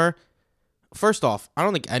 Mike Zimmer. First off, I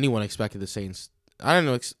don't think anyone expected the Saints. I don't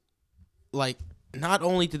know. Not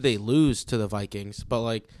only did they lose to the Vikings,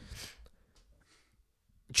 but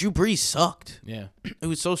Drew Brees sucked. Yeah. It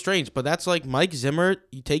was so strange. But that's Mike Zimmer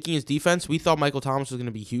taking his defense. We thought Michael Thomas was going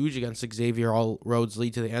to be huge against Xavier. All roads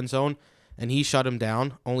lead to the end zone. And he shut him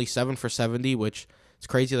down. Only 7 for 70, which is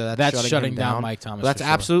crazy that's shutting him down. Mike Thomas. But that's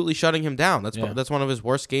absolutely shutting him down. That's one of his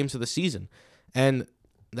worst games of the season. And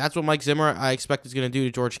that's what Mike Zimmer, I expect, is going to do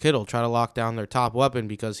to George Kittle. Try to lock down their top weapon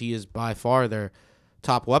because he is by far their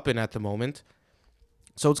top weapon at the moment.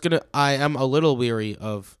 So I am a little weary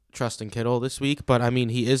of trusting Kittle this week, but I mean,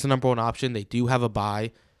 he is the number one option. They do have a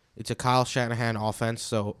bye. It's a Kyle Shanahan offense,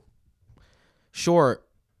 so sure,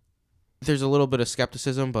 there's a little bit of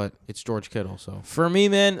skepticism, but it's George Kittle. So for me,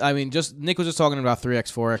 man, I mean, Nick was just talking about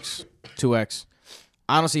 3x, 4x, 2x.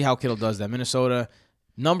 I don't see how Kittle does that. Minnesota,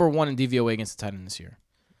 number one in DVOA against the tight end this year.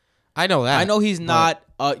 I know that. I know he's not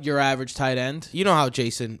your average tight end. You know how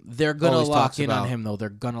Jason. They're gonna lock in on him, though. They're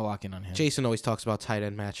gonna lock in on him. Jason always talks about tight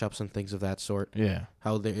end matchups and things of that sort. Yeah,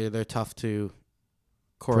 how they're tough to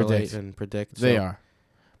correlate and predict. They are,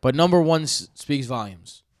 but number one speaks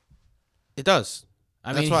volumes. It does.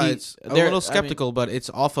 That's why it's a little skeptical, but it's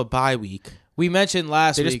off a bye week. We mentioned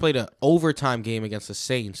last week. They just played an overtime game against the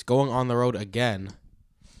Saints, going on the road again.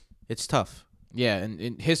 It's tough. Yeah,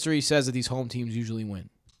 and history says that these home teams usually win.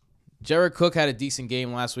 Jared Cook had a decent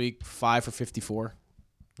game last week, 5 for 54.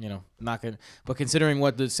 Not good. But considering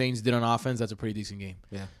what the Saints did on offense, that's a pretty decent game.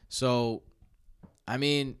 Yeah. So, I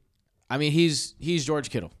mean, he's George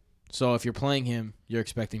Kittle. So if you're playing him, you're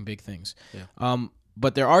expecting big things. Yeah.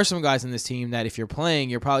 But there are some guys in this team that if you're playing,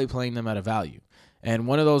 you're probably playing them at a value. And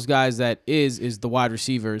one of those guys that is the wide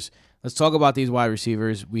receivers. Let's talk about these wide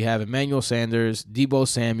receivers. We have Emmanuel Sanders, Deebo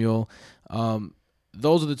Samuel.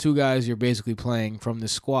 Those are the two guys you're basically playing from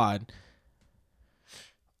this squad.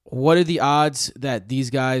 What are the odds that these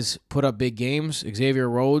guys put up big games? Xavier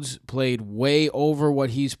Rhodes played way over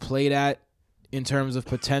what he's played at in terms of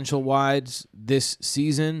potential wides this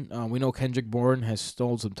season. We know Kendrick Bourne has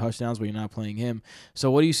stolen some touchdowns, but you're not playing him.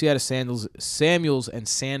 So what do you see out of Samuels and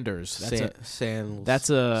Sanders? Sandals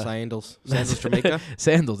Jamaica?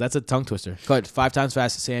 Sandals. That's a tongue twister. Go ahead. 5 times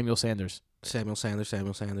fast. Samuel Sanders. Samuel Sanders.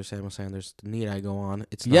 Need I go on?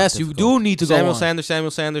 It's not yes, difficult. You do need to go on. Samuel Sanders.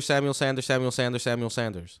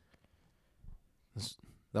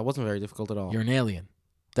 That wasn't very difficult at all. You're an alien.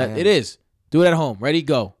 It is. Do it at home. Ready?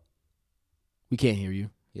 Go. We can't hear you.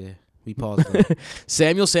 Yeah, we paused.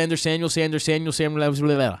 Samuel Sanders. Samuel Sanders. Are you serious?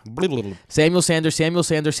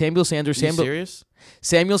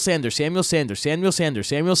 Samuel Sanders. Why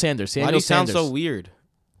do you sound so weird?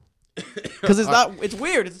 Because it's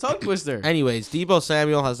weird. It's a tongue twister. Anyways, Deebo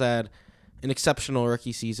Samuel has had an exceptional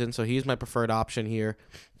rookie season, so he's my preferred option here.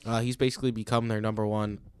 He's basically become their number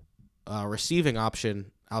one receiving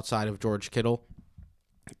option outside of George Kittle.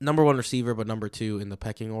 Number one receiver, but number 2 in the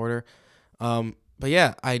pecking order. But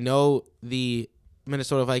yeah, I know the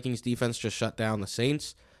Minnesota Vikings defense just shut down the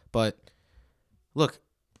Saints, but look,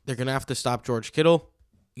 they're going to have to stop George Kittle.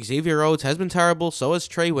 Xavier Rhodes has been terrible. So has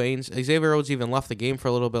Trey Waynes. Xavier Rhodes even left the game for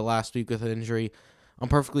a little bit last week with an injury. I'm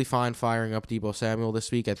perfectly fine firing up Deebo Samuel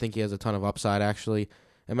this week. I think he has a ton of upside, actually.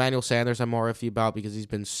 Emmanuel Sanders I'm more iffy about because he's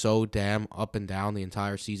been so damn up and down the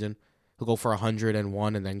entire season. He'll go for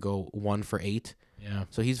 101 and then go 1 for 8. Yeah.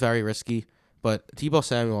 So he's very risky. But Deebo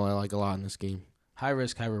Samuel I like a lot in this game. High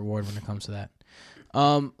risk, high reward when it comes to that.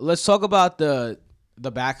 Let's talk about the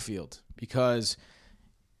backfield because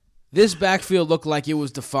this backfield looked like it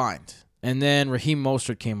was defined. And then Raheem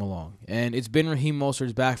Mostert came along. And it's been Raheem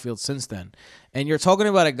Mostert's backfield since then. And you're talking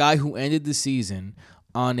about a guy who ended the season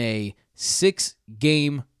on a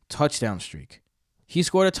 6-game touchdown streak. He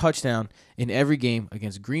scored a touchdown in every game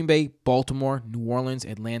against Green Bay, Baltimore, New Orleans,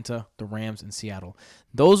 Atlanta, the Rams, and Seattle.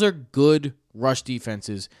 Those are good rush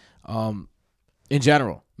defenses in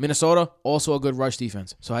general. Minnesota, also a good rush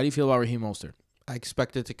defense. So how do you feel about Raheem Mostert? I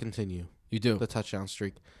expect it to continue. You do? The touchdown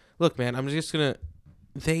streak. Look, man, I'm just going to...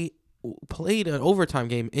 They played an overtime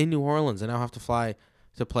game in New Orleans and now have to fly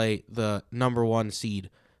to play the number 1 seed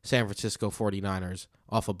San Francisco 49ers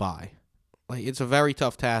off a bye. It's a very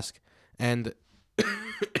tough task. And...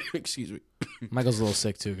 Excuse me. Michael's a little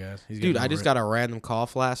sick too, guys. Dude, I just got a random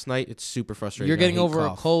cough last night. It's super frustrating. You're getting over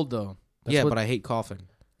a cold, though. But I hate coughing.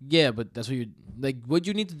 Yeah, but that's what you like. What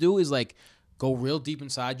you need to do is like go real deep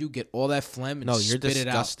inside you, get all that phlegm, and No, you're spit it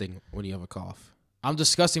out. disgusting when you have a cough. I'm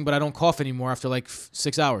disgusting, but I don't cough anymore after like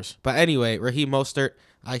 6 hours. But anyway, Raheem Mostert,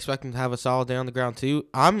 I expect him to have a solid day on the ground too.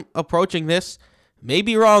 I'm approaching this,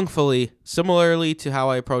 maybe wrongfully, similarly to how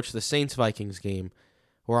I approached the Saints-Vikings game,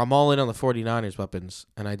 where I'm all in on the 49ers weapons,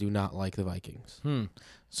 and I do not like the Vikings.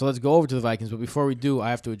 So let's go over to the Vikings. But before we do,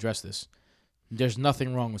 I have to address this. There's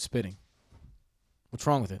nothing wrong with spitting. What's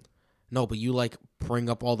wrong with it? No, but you like bring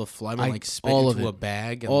up all the phlegm and like spit all of into it. a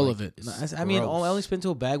bag. And All like, of it. it's I mean, I gross. only spit into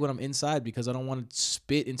a bag when I'm inside because I don't want to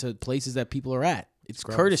spit into places that people are at. It's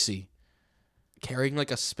Gross. courtesy. Carrying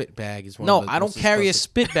like a spit bag is one No, of the I don't most carry a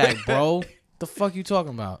disgusting- spit bag, bro. The fuck you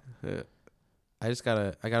talking about? I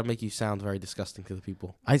gotta make you sound very disgusting to the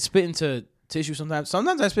people. I spit into tissue sometimes.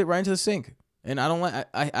 Sometimes I spit right into the sink, and I don't like.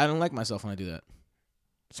 I don't like myself when I do that.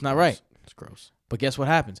 It's not right. It's gross. But guess what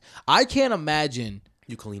happens? I can't imagine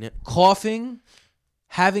You clean it. coughing,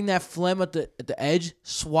 having that phlegm at the edge,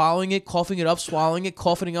 swallowing it, coughing it up, swallowing it,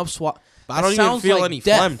 coughing it up, But I don't even feel any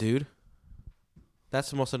phlegm, dude. That's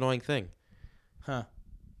the most annoying thing. Huh.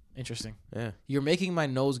 Interesting. Yeah. You're making my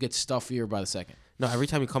nose get stuffier by the second. No, every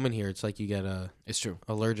time you come in here, it's like you get It's true.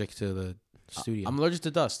 allergic to the studio. I'm allergic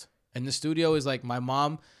to dust. And the studio is like my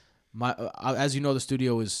mom, as you know, the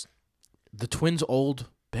studio is the twins' old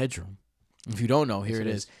bedroom. If you don't know, here Yes, it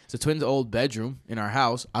it is. It's a twins' old bedroom in our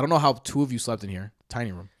house. I don't know how two of you slept in here.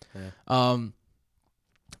 Tiny room. Yeah.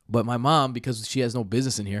 But my mom, because she has no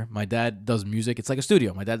business in here, my dad does music. It's like a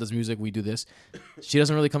studio. My dad does music. We do this. She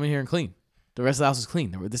doesn't really come in here and clean. The rest of the house is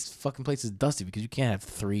clean. This fucking place is dusty because you can't have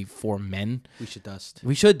 3-4 men. We should dust.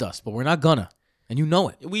 We should dust, but we're not gonna. And you know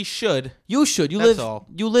it. We should. You should. That's all.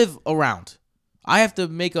 You live around. I have to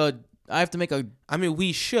make a. I mean,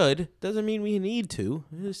 we should. Doesn't mean we need to.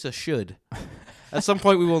 It's a should. At some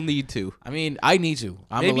point, we will need to. I mean, I need to.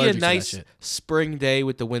 I'm Maybe a allergic nice to that shit. spring day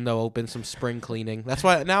with the window open, some spring cleaning. That's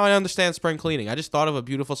why now I understand spring cleaning. I just thought of a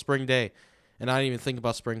beautiful spring day, and I didn't even think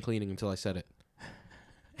about spring cleaning until I said it.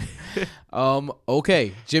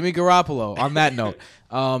 Okay, Jimmy Garoppolo. On that note,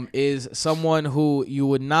 is someone who you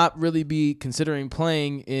would not really be considering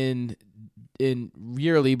playing in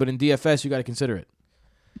yearly, but in DFS you got to consider it.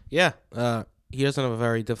 Yeah, he doesn't have a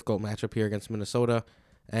very difficult matchup here against Minnesota,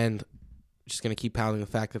 and just going to keep pounding the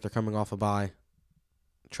fact that they're coming off a bye,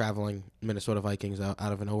 traveling Minnesota Vikings out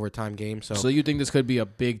of an overtime game. So you think this could be a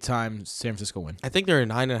big time San Francisco win? I think they're a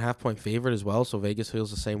 9.5-point favorite as well, so Vegas feels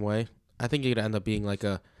the same way. I think it could end up being like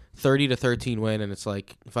a 30-13 win, and it's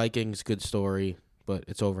like Vikings, good story, but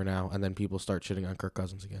it's over now, and then people start shitting on Kirk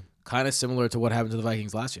Cousins again. Kind of similar to what happened to the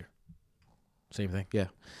Vikings last year. Same thing. Yeah.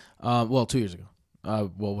 Well, 2 years ago.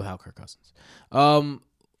 Without Kirk Cousins.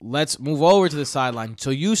 Let's move over to the sideline. So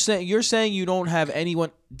you're saying you don't have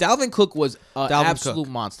anyone. Dalvin Cook was an absolute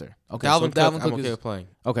monster. Okay, Dalvin so Cook, I'm okay with playing.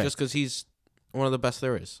 Okay. Just because he's one of the best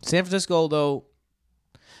there is. San Francisco, though.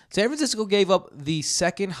 San Francisco gave up the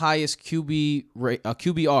second highest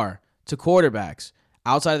QBR to quarterbacks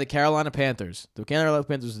outside of the Carolina Panthers. The Carolina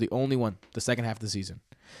Panthers was the only one the second half of the season.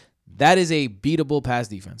 That is a beatable pass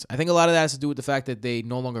defense. I think a lot of that has to do with the fact that they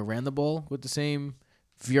no longer ran the ball with the same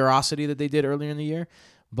ferocity that they did earlier in the year.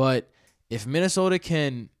 But if Minnesota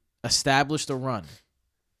can establish the run,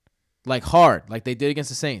 like hard, like they did against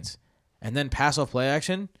the Saints, and then pass off play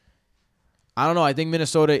action, I don't know. I think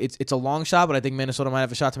Minnesota, it's a long shot, but I think Minnesota might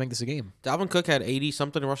have a shot to make this a game. Dalvin Cook had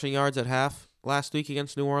 80-something rushing yards at half last week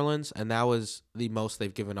against New Orleans, and that was the most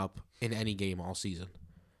they've given up in any game all season.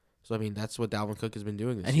 So, I mean, that's what Dalvin Cook has been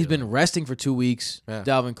doing this And year. he's been resting for 2 weeks, Yeah.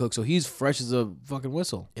 Dalvin Cook, so he's fresh as a fucking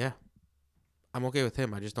whistle. Yeah. I'm okay with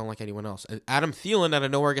him. I just don't like anyone else. Adam Thielen out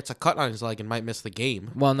of nowhere gets a cut on his leg and might miss the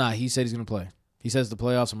game. Well, nah, he said he's going to play. He says the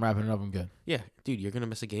playoffs, I'm wrapping it up, I'm good. Yeah, dude, you're going to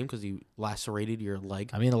miss a game because you lacerated your leg.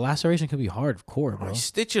 I mean, the laceration could be hardcore, bro.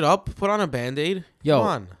 Stitch it up, put on a Band-Aid. Yo, Come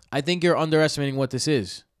on. I think you're underestimating what this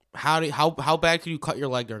is. How bad could you cut your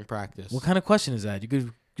leg during practice? What kind of question is that? You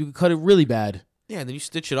could cut it really bad. Yeah, then you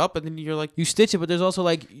stitch it up, and then you're like, You stitch it, but there's also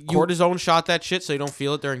like cortisone shot that shit so you don't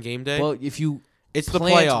feel it during game day. Well, if you it's the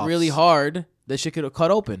plant playoffs. really hard, that shit could cut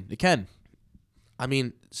open. It can. I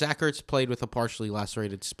mean, Zach Ertz played with a partially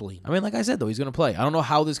lacerated spleen. I mean, like I said, though, he's going to play. I don't know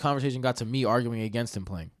how this conversation got to me arguing against him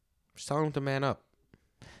playing. Just telling him to man up.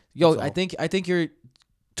 Yo, That's all. I think you're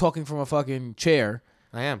talking from a fucking chair,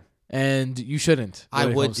 I am. and you shouldn't. I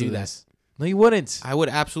when it would comes to do that. this. No, you wouldn't. I would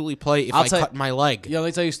absolutely play if I'll I tell cut my leg. Yo, let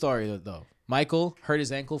me tell you a story, though. Michael hurt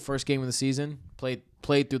his ankle first game of the season, played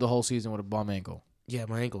through the whole season with a bum ankle. Yeah,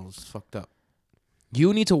 my ankle is fucked up.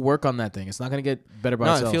 You need to work on that thing. It's not going to get better by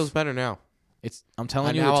No, itself. it feels better now. I'm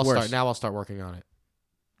telling you, now it's worse. I'll start working on it.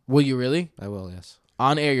 Will you really? I will, yes.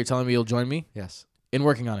 On air, you're telling me you'll join me? Yes. in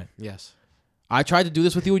working on it. Yes. I tried to do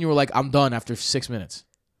this with you, and you were like, "I'm done" after 6 minutes.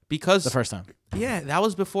 Because The first time. yeah, that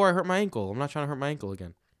was before I hurt my ankle. I'm not trying to hurt my ankle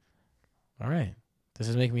again. All right, this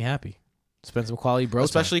is making me happy. Spend some quality bro.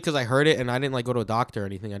 Especially because I heard it and I didn't like go to a doctor or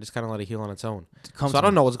anything. I just kind of let it heal on its own. Come So to I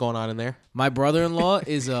don't me. know what's going on in there. My brother-in-law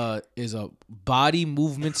is a body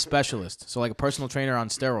movement specialist, so like a personal trainer on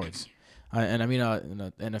steroids. And I mean,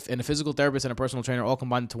 and a physical therapist and a personal trainer all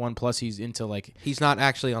combined into one. Plus, he's into like He's not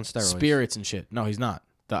actually on steroids. spirits and shit. No, he's not.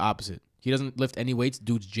 The opposite. He doesn't lift any weights.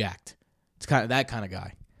 Dude's jacked. It's kind of that kind of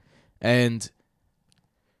guy. And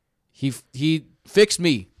he fixed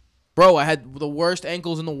me, bro. I had the worst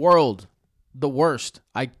ankles in the world. The worst.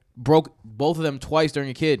 I broke both of them twice during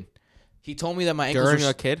a kid. He told me that my ankles During were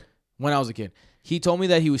a kid? when I was a kid. He told me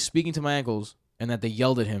that he was speaking to my ankles and that they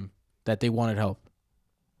yelled at him that they wanted help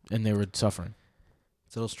and they were suffering.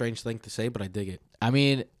 It's a little strange thing to say, but I dig it. I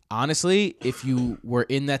mean, honestly, if you were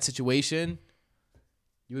in that situation,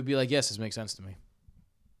 you would be like, yes, this makes sense to me.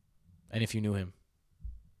 And if you knew him,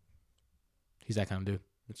 he's that kind of dude.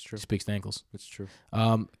 It's true. He speaks to ankles. It's true.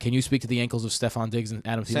 Can you speak to the ankles of Stephon Diggs and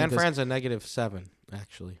Adam Thielen? San Fran's a -7,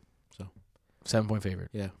 actually. 7-point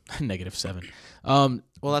favorite. Yeah. -7.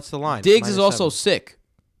 Well, that's the line. Diggs is also -7. sick.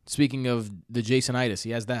 Speaking of the Jasonitis,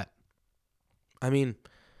 he has that. I mean,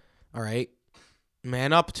 all right.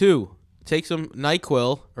 Man up, too. Take some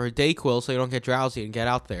NyQuil or a DayQuil so you don't get drowsy and get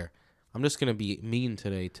out there. I'm just going to be mean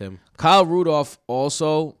today, Tim. Kyle Rudolph is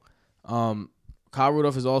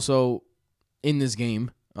also in this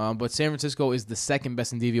game, but San Francisco is the second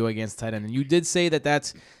best in DVOA against tight end. And you did say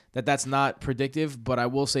that's not predictive, but I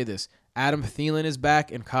will say this. Adam Thielen is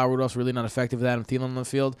back, and Kyle Rudolph's really not effective with Adam Thielen on the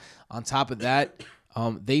field. On top of that,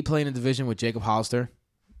 they play in a division with Jacob Hollister,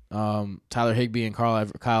 Tyler Higbee, and Carl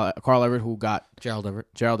Everett, who got Gerald Everett.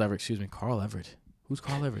 Carl Everett. Who's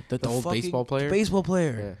Carl Everett? The old baseball player? The baseball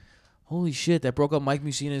player. Yeah. Holy shit, that broke up Mike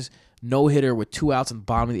Mussina's no-hitter with 2 outs in the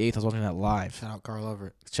bottom of the 8th. I was watching that live. Shout out Carl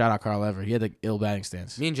Everett. Shout out Carl Everett. He had the ill batting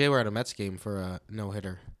stance. Me and Jay were at a Mets game for a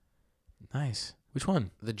no-hitter. Nice. Which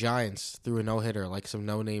one? The Giants threw a no-hitter, like some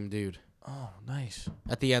no-name dude. Oh, nice.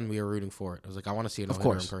 At the end, we were rooting for it. I was like, I want to see a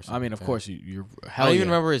no-hitter in person. I mean, of course. You're I don't even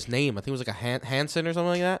remember his name. I think it was like a Hansen or something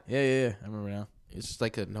like that. Yeah. I remember now. It's just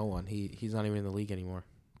like a no one. He's not even in the league anymore.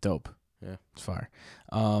 Dope. Yeah. It's fire.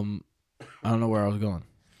 I don't know where I was going.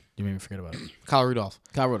 You made me forget about it. Kyle Rudolph.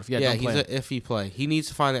 Yeah, he's an iffy play. He needs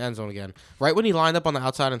to find the end zone again. Right when he lined up on the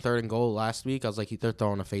outside and 3rd and goal last week, I was like, they're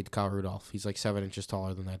throwing a fade to Kyle Rudolph. He's like 7 inches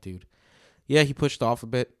taller than that dude. Yeah, he pushed off a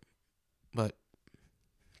bit, but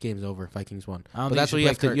game's over. Vikings won. But that's what you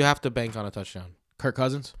have to. You have to bank on a touchdown. Kirk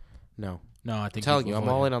Cousins? No, I think. I'm telling you, I'm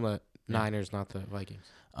all in on the Niners, not the Vikings.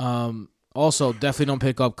 Also, definitely don't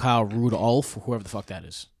pick up Kyle Rudolph, whoever the fuck that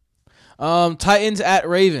is. Titans at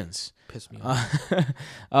Ravens. Piss me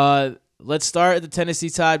off. Let's start at the Tennessee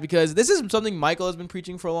side because this is something Michael has been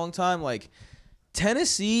preaching for a long time. Like,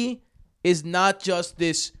 Tennessee is not just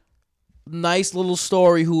this nice little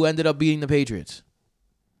story who ended up beating the Patriots.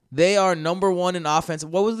 They are number 1 in offense.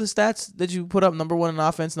 What was the stats that you put up? Number 1 in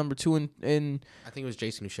offense, number 2 in I think it was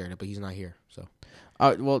Jason who shared it, but he's not here. So,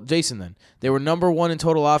 well, Jason then. They were number 1 in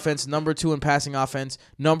total offense, number 2 in passing offense,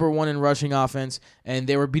 number 1 in rushing offense, and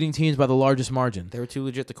they were beating teams by the largest margin. they were too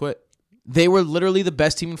legit to quit. They were literally the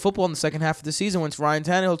best team in football in the second half of the season once Ryan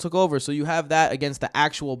Tannehill took over. So you have that against the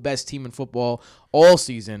actual best team in football all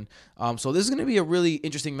season. So this is going to be a really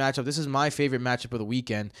interesting matchup. This is my favorite matchup of the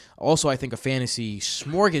weekend. Also, I think a fantasy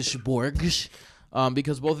smorgasbord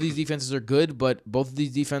because both of these defenses are good, but both of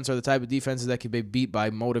these defenses are the type of defenses that can be beat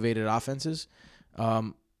by motivated offenses.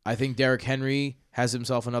 I think Derrick Henry has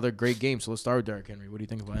himself another great game. So let's start with Derrick Henry. What do you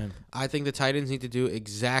think about him? I think the Titans need to do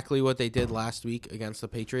exactly what they did last week against the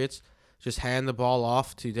Patriots. Just hand the ball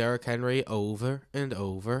off to Derrick Henry over and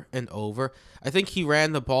over and over. I think he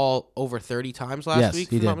ran the ball over 30 times last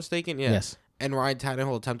week, if I'm not mistaken. Yeah. Yes. And Ryan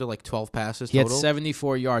Tannehill attempted like 12 passes He total. had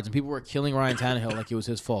 74 yards, and people were killing Ryan Tannehill like it was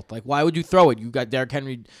his fault. Like, why would you throw it? You got Derrick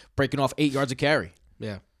Henry breaking off 8 yards of carry.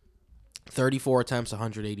 Yeah. 34 attempts,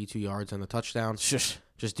 182 yards, and the touchdown. Shush.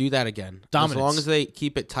 Just do that again. Dominance. As long as they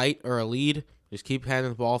keep it tight or a lead, just keep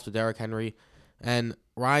handing the ball off to Derrick Henry. And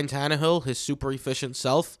Ryan Tannehill, his super efficient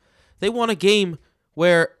self, they won a game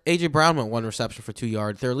where A.J. Brown went 1 reception for 2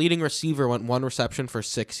 yards. Their leading receiver went 1 reception for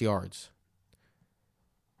 6 yards.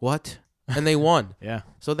 What? And they won. Yeah.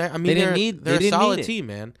 So they're They a didn't solid need it. team,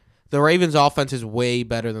 man. The Ravens' offense is way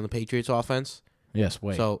better than the Patriots' offense. Yes,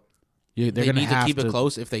 wait. So they're they going need to have keep it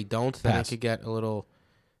close. If they don't, then pass. it could get a little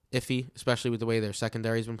iffy, especially with the way their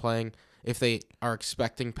secondary's been playing. If they are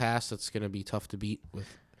expecting pass, that's going to be tough to beat with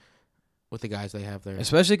the guys they have there.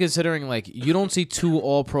 Especially considering, like, you don't see 2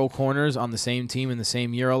 all-pro corners on the same team in the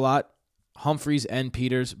same year a lot. Humphreys and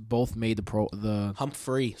Peters both made the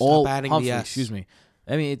Humphrey. all Stop adding Humphrey, the S. excuse me.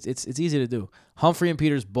 I mean, it's easy to do. Humphrey and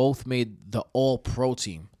Peters both made the All-Pro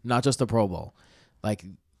team, not just the Pro Bowl. Like,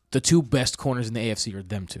 the two best corners in the AFC are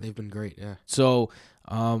them two. They've been great, yeah. So,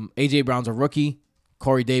 A.J. Brown's a rookie.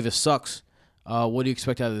 Corey Davis sucks. What do you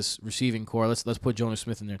expect out of this receiving core? Let's put Jonas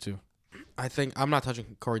Smith in there, too. I think I'm not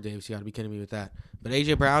touching Corey Davis. You got to be kidding me with that. But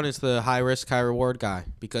A.J. Brown is the high-risk, high-reward guy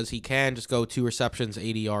because he can just go 2 receptions,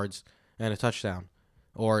 80 yards, and a touchdown.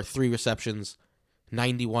 Or 3 receptions,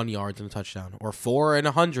 91 yards and a touchdown, or 4 and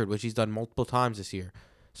 100, which he's done multiple times this year.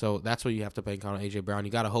 So that's what you have to bank on A.J. Brown.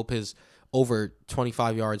 You got to hope his over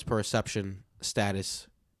 25 yards per reception status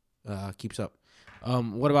keeps up.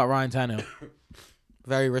 What about Ryan Tannehill?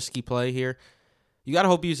 Very risky play here. You got to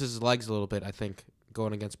hope he uses his legs a little bit, I think,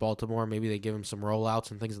 going against Baltimore. Maybe they give him some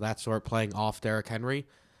rollouts and things of that sort, playing off Derrick Henry.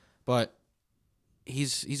 But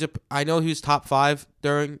I know he was top 5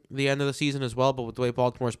 during the end of the season as well, but with the way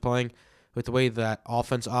Baltimore's playing, with the way that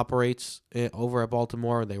offense operates over at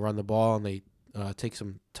Baltimore, they run the ball and they take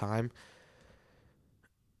some time.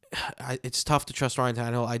 It's tough to trust Ryan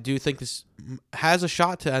Tannehill. I do think this has a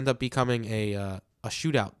shot to end up becoming a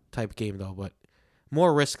shootout type game, though, but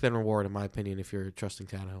more risk than reward, in my opinion, if you're trusting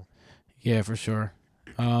Tannehill. Yeah, for sure.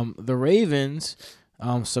 The Ravens,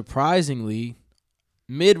 surprisingly,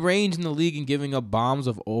 mid-range in the league and giving up bombs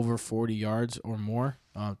of over 40 yards or more,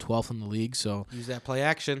 12th in the league. So use that play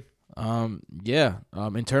action.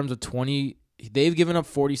 In terms of 20, they've given up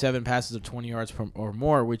 47 passes of 20 yards or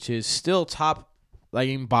more, which is still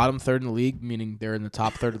bottom third in the league, meaning they're in the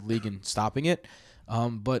top third of the league and stopping it.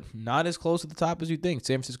 But not as close to the top as you think.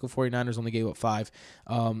 San Francisco 49ers only gave up 5.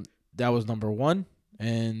 That was number 1.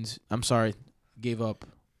 And gave up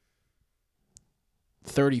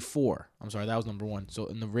 34. That was number 1. So,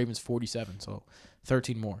 and the Ravens 47. So,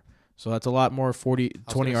 13 more. So, that's a lot more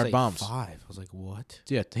 20-yard bombs. 5. I was like, what?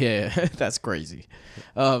 Yeah. That's crazy.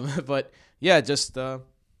 But, yeah, just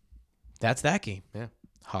that's that game. Yeah.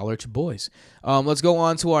 Holler at your boys. Let's go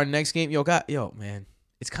on to our next game. Man,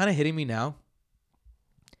 it's kind of hitting me now.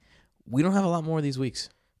 We don't have a lot more of these weeks.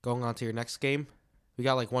 Going on to your next game, we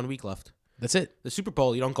got like 1 week left. That's it. The Super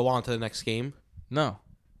Bowl, you don't go on to the next game. No.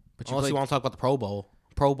 But Unless you want to talk about the Pro Bowl.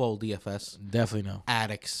 Pro Bowl DFS. Definitely no.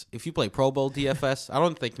 Addicts. If you play Pro Bowl DFS, I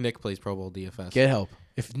don't think Nick plays Pro Bowl DFS. Get help.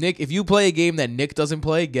 If you play a game that Nick doesn't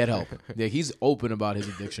play, get help. Yeah, he's open about his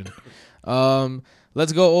addiction.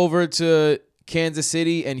 Let's go over to Kansas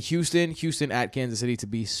City and Houston. Houston at Kansas City to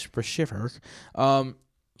be specific.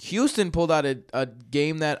 Houston pulled out a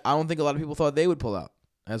game that I don't think a lot of people thought they would pull out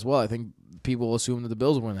as well. I think people assumed that the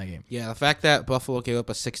Bills would win that game. Yeah, the fact that Buffalo gave up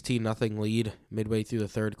a 16-0 lead midway through the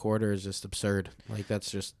third quarter is just absurd. Like, that's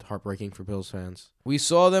just heartbreaking for Bills fans. We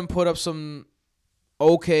saw them put up some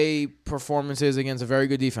okay performances against a very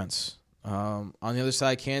good defense. On the other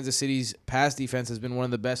side, Kansas City's pass defense has been one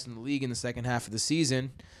of the best in the league in the second half of the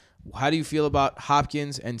season. How do you feel about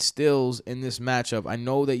Hopkins and Stills in this matchup? I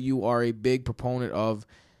know that you are a big proponent of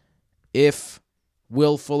if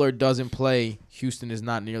Will Fuller doesn't play, Houston is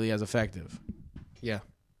not nearly as effective. Yeah.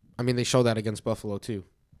 I mean, they show that against Buffalo, too.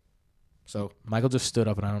 So Michael just stood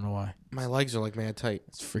up, and I don't know why. my legs are like mad tight.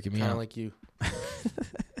 It's freaking me Kind out. of like you.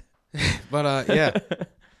 But, yeah.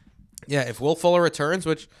 Yeah, if Will Fuller returns,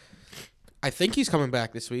 which I think he's coming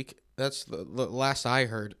back this week. That's the last I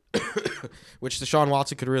heard, which Deshaun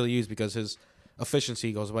Watson could really use because his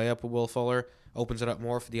efficiency goes way up with Will Fuller, opens it up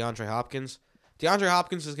more for DeAndre Hopkins. DeAndre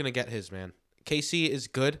Hopkins is going to get his, man. KC is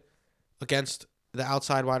good against the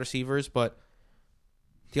outside wide receivers, but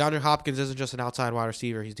DeAndre Hopkins isn't just an outside wide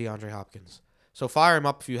receiver. He's DeAndre Hopkins. So fire him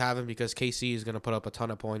up if you have him because KC is going to put up a ton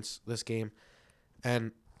of points this game.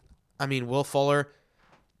 And, I mean, Will Fuller,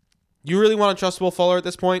 you really want to trust Will Fuller at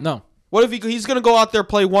this point? No. What if he's going to go out there,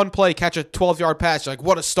 play one play, catch a 12-yard pass? You're like,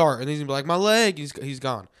 what a start. And he's going to be like, my leg. He's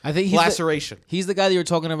gone. I think Laceration. He's the guy that you were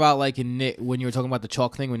talking about, like in Nick, when you were talking about the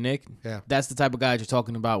chalk thing with Nick. Yeah. That's the type of guy that you're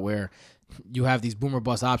talking about where you have these boomer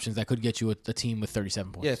bust options that could get you a team with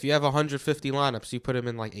 37 points. Yeah, if you have 150 lineups, you put him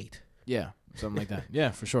in like 8. Yeah, something like that.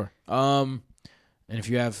 Yeah, for sure. And if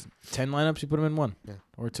you have 10 lineups, you put him in 1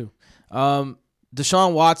 or 2.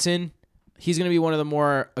 Deshaun Watson, he's going to be one of the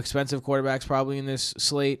more expensive quarterbacks probably in this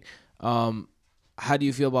slate. How do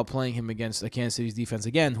you feel about playing him against the Kansas City's defense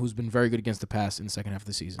again, who's been very good against the pass in the second half of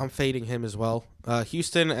the season? I'm fading him as well.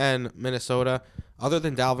 Houston and Minnesota, other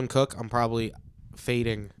than Dalvin Cook, I'm probably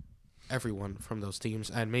fading everyone from those teams,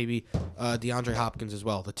 and maybe DeAndre Hopkins as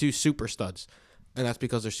well, the 2 super studs, and that's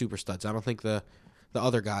because they're super studs. I don't think the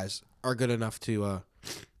other guys are good enough to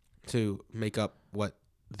make up what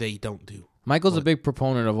they don't do. Michael's a big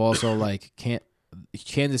proponent of also like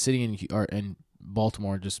Kansas City and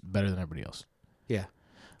Baltimore just better than everybody else. Yeah.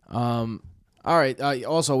 All right.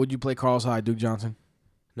 Also, would you play Carlos Hyde, Duke Johnson?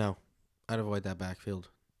 No, I'd avoid that backfield.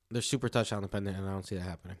 They're super touchdown dependent, and I don't see that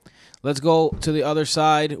happening. Let's go to the other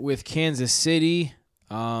side with Kansas City.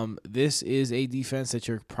 This is a defense that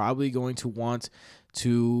you're probably going to want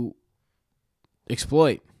to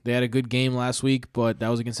exploit. They had a good game last week, but that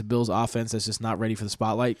was against the Bills offense that's just not ready for the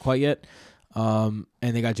spotlight quite yet. And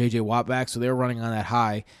they got J.J. Watt back, so they're running on that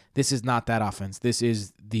high. This is not that offense. This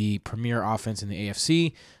is the premier offense in the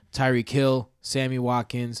AFC. Tyreek Hill, Sammy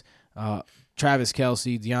Watkins, Travis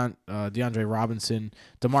Kelce, DeAndre Robinson,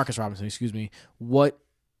 DeMarcus Robinson, excuse me. What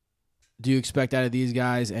do you expect out of these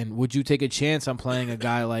guys? And would you take a chance on playing a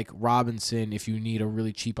guy like Robinson if you need a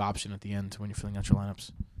really cheap option at the end when you're filling out your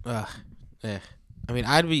lineups? I mean,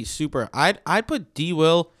 I'd put D.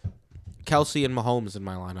 Will, Kelsey, and Mahomes in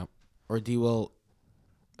my lineup, or D. Will,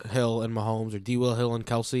 Hill, and Mahomes, or D. Will, Hill, and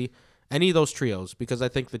Kelsey, any of those trios, because I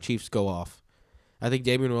think the Chiefs go off. I think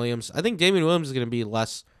Damian Williams is going to be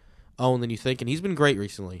less owned than you think, and he's been great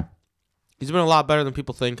recently. He's been a lot better than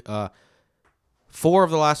people think. 4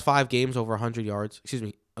 of the last 5 games over 100 yards. Excuse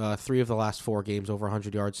me, 3 of the last 4 games over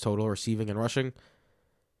 100 yards total, receiving and rushing.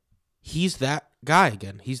 He's that guy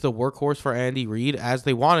again. He's the workhorse for Andy Reid, as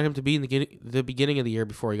they wanted him to be in the beginning of the year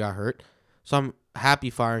before he got hurt. So I'm happy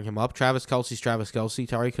firing him up. Travis Kelce's Travis Kelce.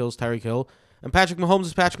 Tyreek Hill's Tyreek Hill. And Patrick Mahomes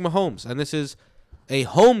is Patrick Mahomes. And this is a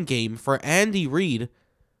home game for Andy Reid,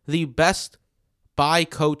 the best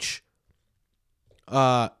best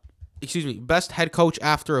head coach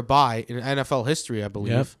after a bye in NFL history, I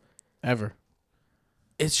believe. Yep. Ever.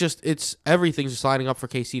 It's everything's just lining up for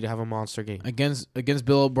KC to have a monster game. Against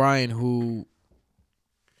Bill O'Brien, who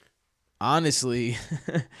honestly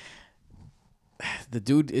the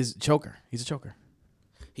dude is choker. He's a choker.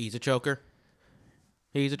 He's a choker.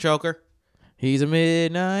 He's a choker. He's a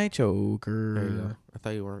midnight choker. There you go. I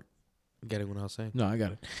thought you weren't getting what I was saying. No, I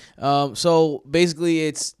got it. So basically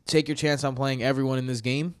it's take your chance on playing everyone in this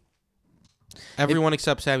game. Everyone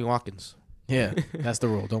except Sammy Watkins. Yeah, that's the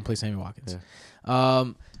rule. Don't play Sammy Watkins. Yeah.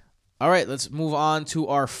 All right, let's move on to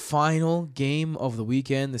our final game of the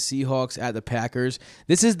weekend, the Seahawks at the Packers.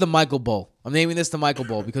 This is the Michael Bowl. I'm naming this the Michael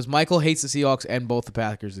Bowl because Michael hates the Seahawks and both the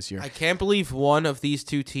Packers this year. I can't believe one of these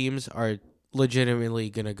two teams are legitimately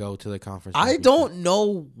going to go to the conference. I don't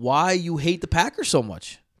know why you hate the Packers so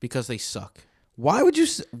much. Because they suck. Why would you...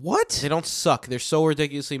 What? They don't suck. They're so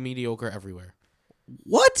ridiculously mediocre everywhere.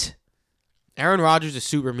 What? Aaron Rodgers is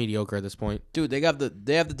super mediocre at this point. Dude, they have the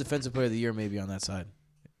defensive player of the year maybe on that side.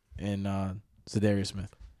 And Zadarius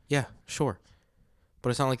Smith. Yeah, sure. But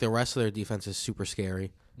it's not like the rest of their defense is super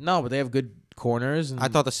scary. No, but they have good corners. And I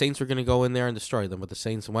thought the Saints were going to go in there and destroy them, but the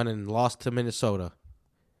Saints went and lost to Minnesota.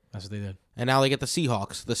 That's what they did. And now they get the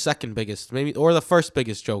Seahawks, the second biggest, maybe, or the first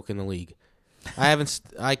biggest joke in the league.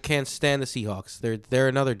 I can't stand the Seahawks. They're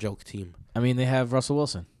another joke team. I mean, they have Russell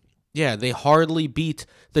Wilson. Yeah, they hardly beat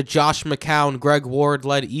the Josh McCown, Greg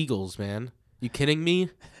Ward-led Eagles, man. You kidding me?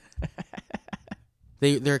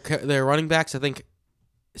 Their running backs, I think,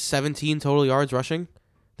 17 total yards rushing.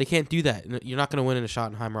 They can't do that. You're not going to win in a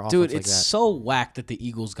Schottenheimer offense Dude, like that. it's so whack that the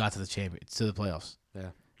Eagles got to the playoffs. Yeah.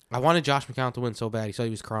 I wanted Josh McCown to win so bad. You saw he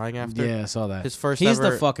was crying after. Yeah, I saw that. His first He's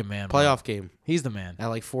ever the fucking man, bro. playoff game He's the man. at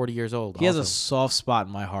like 40 years old. He has a Awesome. soft spot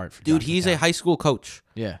in my heart for Dude, Josh he's McCown. a high school coach.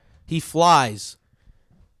 Yeah. He flies,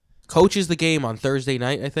 coaches the game on Thursday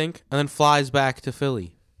night, I think, and then flies back to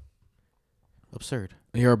Philly. Absurd.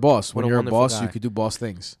 You're a boss. What When a you're a wonderful boss, guy. you could do boss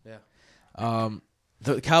things. Yeah.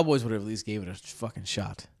 The Cowboys would have at least gave it a fucking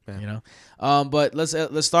shot. Yeah. You know. But let's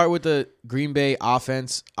start with the Green Bay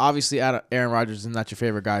offense. Obviously, Aaron Rodgers is not your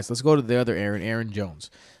favorite guy. So let's go to the other Aaron Jones.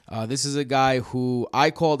 This is a guy who I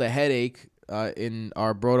called a headache in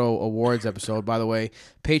our Brodo Awards episode. By the way,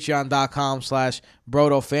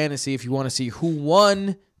 patreon.com/Brodo Fantasy. If you want to see who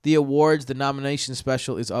won the awards, the nomination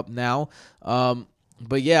special is up now.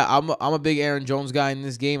 But yeah, I'm a big Aaron Jones guy in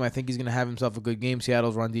this game. I think he's going to have himself a good game.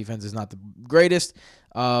 Seattle's run defense is not the greatest.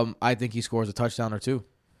 I think he scores a touchdown or two.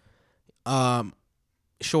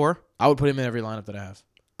 Sure. I would put him in every lineup that I have.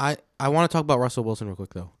 I want to talk about Russell Wilson real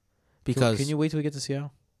quick though, because Can you wait till we get to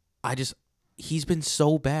Seattle? he's been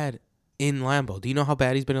so bad in Lambeau. Do you know how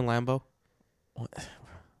bad he's been in Lambeau?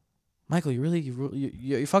 Michael,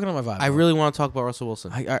 you're fucking on my vibe. I really want to talk about Russell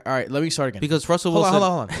Wilson all right, let me start again. because Russell Hold Wilson.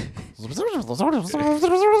 on.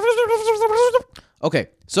 Okay,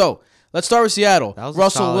 so let's start with Seattle.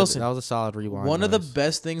 Russell Wilson. That was a solid rewind. One of the noise.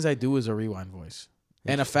 best things I do is a rewind voice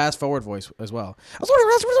and a fast forward voice as well. All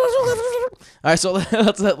right, so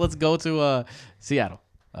let's go to Seattle.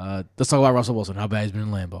 Let's talk about Russell Wilson. How bad he's been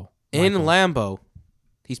in Lambeau. In Michael. Lambeau,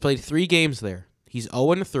 he's played 3 games there. He's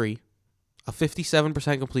 0-3. a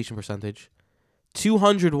 57% completion percentage,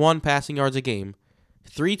 201 passing yards a game,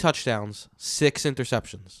 3 touchdowns, 6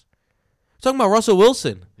 interceptions. Talking about Russell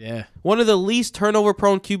Wilson, Yeah. one of the least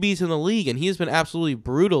turnover-prone QBs in the league, and he has been absolutely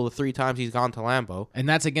brutal the 3 times he's gone to Lambeau. And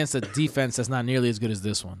that's against a defense that's not nearly as good as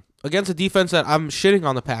this one. Against a defense that I'm shitting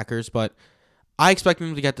on the Packers, but I expect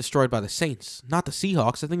them to get destroyed by the Saints, not the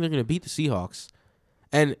Seahawks. I think they're going to beat the Seahawks.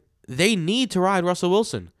 And they need to ride Russell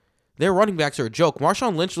Wilson. Their running backs are a joke.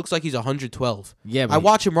 Marshawn Lynch looks like he's 112. Yeah, but I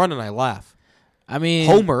watch him run and I laugh. I mean,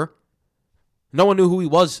 Homer, no one knew who he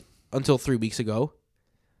was until 3 weeks ago.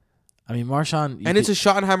 Marshawn, And it's a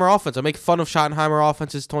Schottenheimer offense. I make fun of Schottenheimer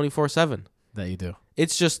offenses 24/7. that you do.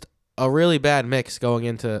 It's just a really bad mix going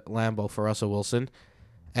into Lambeau for Russell Wilson.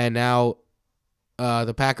 And now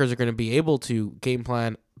the Packers are going to be able to game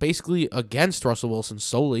plan basically against Russell Wilson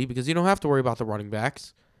solely because you don't have to worry about the running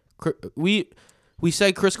backs. We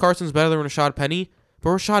say Chris Carson's better than Rashad Penny, but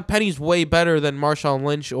Rashad Penny's way better than Marshawn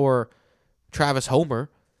Lynch or Travis Homer.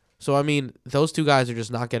 So, those 2 guys are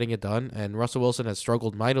just not getting it done, and Russell Wilson has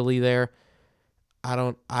struggled mightily there. I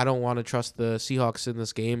don't want to trust the Seahawks in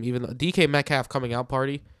this game. Even the DK Metcalf coming out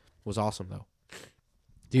party was awesome, though.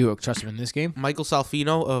 Do you trust him in this game? Michael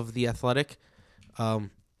Salfino of The Athletic.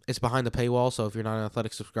 It's behind the paywall, so if you're not an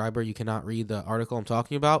Athletic subscriber, you cannot read the article I'm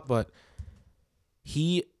talking about. But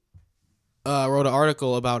he wrote an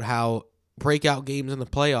article about how breakout games in the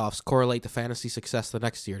playoffs correlate to fantasy success the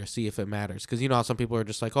next year to see if it matters. Because you know how some people are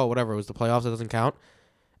just like, oh, whatever, it was the playoffs, it doesn't count.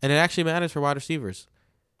 And it actually matters for wide receivers.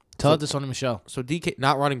 Tell it to Sonny Michelle. So DK,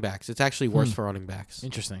 not running backs. It's actually worse for running backs.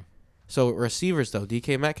 Interesting. So receivers, though,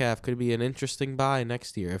 DK Metcalf could be an interesting buy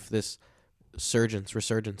next year if this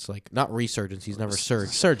resurgence, like not resurgence, he's never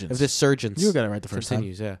surged. Surgeons. If this surgence You got it right the first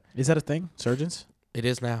continues, time. Is that a thing? Surgeons? it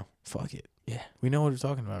is now. Fuck it. Yeah. We know what we're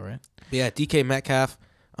talking about, right? But yeah, DK Metcalf,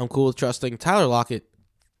 I'm cool with trusting. Tyler Lockett,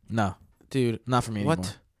 No. dude, Not for me anymore.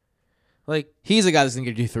 what? Like, He's a guy that's going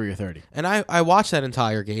to get you 30 or 30. and I watched that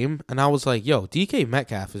entire game, and I was like, yo, DK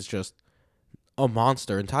Metcalf is just a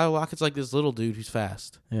monster, and Tyler Lockett's like this little dude who's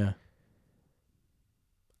fast. Yeah.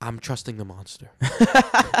 I'm trusting the monster.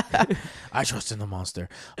 I trust in the monster.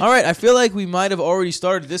 All right. I feel like we might have already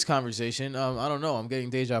started this conversation. I don't know. I'm getting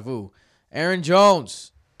deja vu. Aaron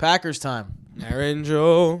Jones. Packers time. Aaron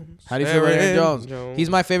Jones. How do you feel about Aaron Jones? He's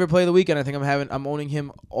my favorite play of the weekend. I think I'm owning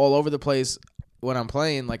him all over the place when I'm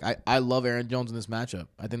playing. Like I love Aaron Jones in this matchup.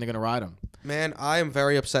 I think they're gonna ride him. Man, I am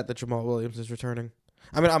very upset that Jamal Williams is returning.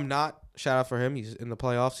 I'm not. Shout out for him. He's in the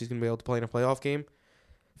playoffs. He's gonna be able to play in a playoff game.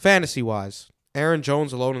 Fantasy wise, Aaron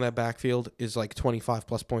Jones alone in that backfield is like 25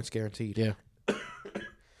 plus points guaranteed. Yeah.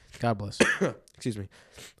 God bless. Excuse me.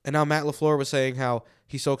 And now Matt LaFleur was saying how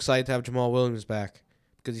he's so excited to have Jamal Williams back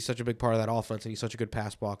because he's such a big part of that offense and he's such a good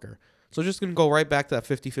pass blocker. So just going to go right back to that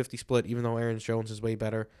 50-50 split, even though Aaron Jones is way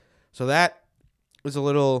better. So that was a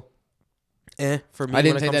little for me. I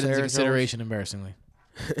didn't when it take comes that to into Aaron consideration, embarrassingly.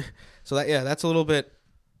 Jones. So that's a little bit.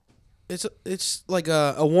 It's like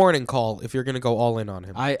a warning call if you're going to go all in on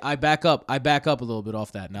him. I back up. I back up a little bit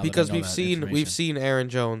off that now. Because that I know that we've information. seen Aaron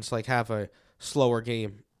Jones like have a slower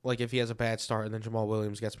game, like if he has a bad start and then Jamal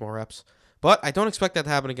Williams gets more reps. But I don't expect that to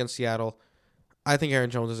happen against Seattle. I think Aaron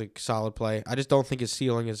Jones is a solid play. I just don't think his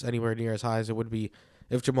ceiling is anywhere near as high as it would be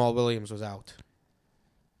if Jamal Williams was out.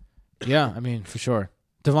 Yeah, for sure.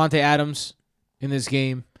 Devontae Adams in this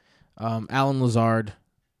game, Alan Lazard,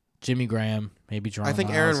 Jimmy Graham, maybe Jerome I think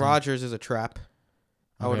Allison. Aaron Rodgers is a trap.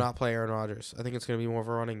 I would Okay. not play Aaron Rodgers. I think it's going to be more of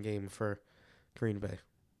a running game for Green Bay.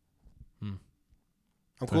 Hmm.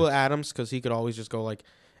 I'm cool with Adams because he could always just go like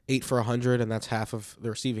 8 for 100, and that's half of the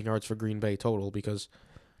receiving yards for Green Bay total because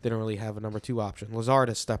they don't really have a number 2 option. Lazard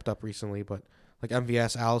has stepped up recently, but like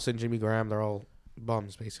MVS, Allison, Jimmy Graham, they're all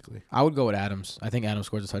bums basically. I would go with Adams. I think Adams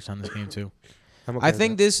scores a touchdown this game too. I'm okay I with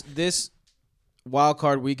think that. this wild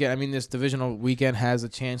card weekend, this divisional weekend has a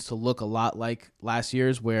chance to look a lot like last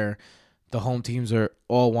year's where the home teams are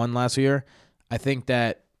all won last year. I think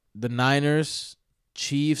that the Niners,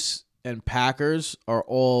 Chiefs, and Packers are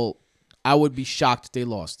all, I would be shocked if they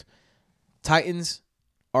lost. Titans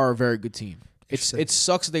are a very good team. It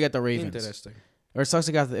sucks that they got the Ravens. Interesting. Or it sucks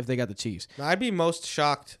if they got the Chiefs. Now, I'd be most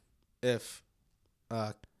shocked if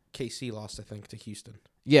KC lost, I think, to Houston.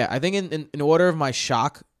 Yeah, I think in order of my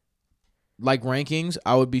shock rankings,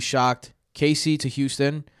 I would be shocked KC to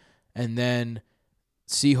Houston, and then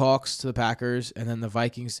Seahawks to the Packers, and then the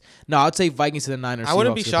Vikings. No, I'd say Vikings to the Niners. I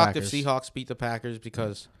wouldn't Seahawks be to the shocked if Packers. Seahawks beat the Packers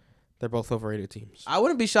because they're both overrated teams. I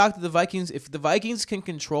wouldn't be shocked if the Vikings can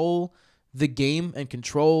control the game and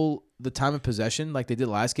control the time of possession like they did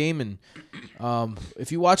last game. And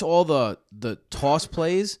if you watch all the toss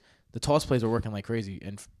plays, the toss plays are working like crazy.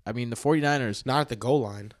 And the 49ers. Not at the goal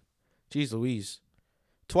line. Jeez Louise.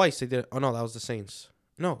 Twice they did it. Oh, no, that was the Saints.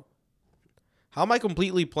 No. How am I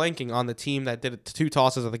completely blanking on the team that did it 2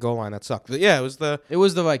 tosses at the goal line that sucked? Yeah, it was the Vikings. It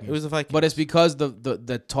was the Vikings. But it's because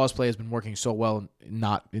the toss play has been working so well,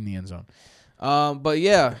 not in the end zone. But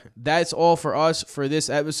yeah, that's all for us for this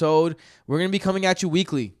episode. We're going to be coming at you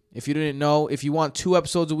weekly. If you didn't know, if you want 2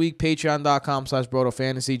 episodes a week,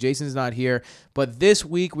 patreon.com/BrotoFantasy. Jason's not here. But this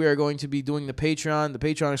week we are going to be doing the Patreon. The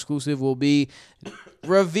Patreon exclusive will be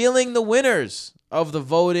revealing the winners of the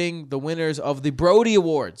voting, the winners of the Brody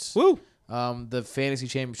Awards. Woo! The Fantasy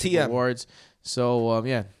Championship TM. Awards. So,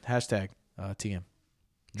 yeah, hashtag TM.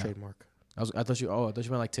 No. Trademark. I thought you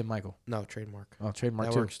meant like Tim Michael. No, trademark. Oh, trademark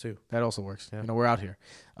That too. works too. That also works. Yeah. You know, we're out here.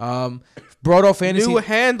 Broto Fantasy. New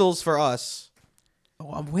handles for us.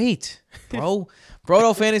 Oh, wait, bro.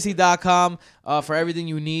 BrotoFantasy.com for everything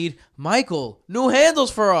you need. Michael, new handles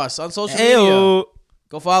for us on social media. Ayo.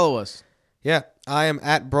 Go follow us. Yeah, I am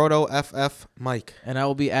at BrotoFF Mike. And I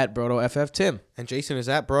will be at BrotoFF Tim. And Jason is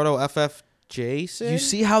at BrotoFF Jason. You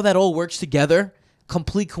see how that all works together?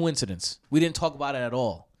 Complete coincidence. We didn't talk about it at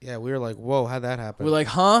all. Yeah, we were like, whoa, how'd that happen? We're like,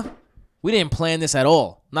 huh? We didn't plan this at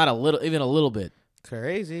all. Not a little, even a little bit.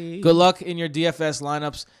 Crazy. Good luck in your DFS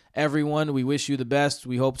lineups, everyone. We wish you the best.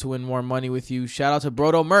 We hope to win more money with you. Shout out to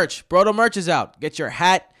Broto Merch. Broto Merch is out. Get your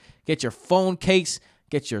hat, get your phone case,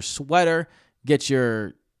 get your sweater, get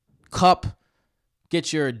your cup,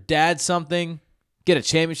 get your dad something, get a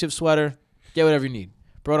championship sweater, get whatever you need.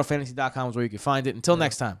 BrotoFantasy.com is where you can find it. Until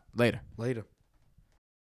next time. Later. Later.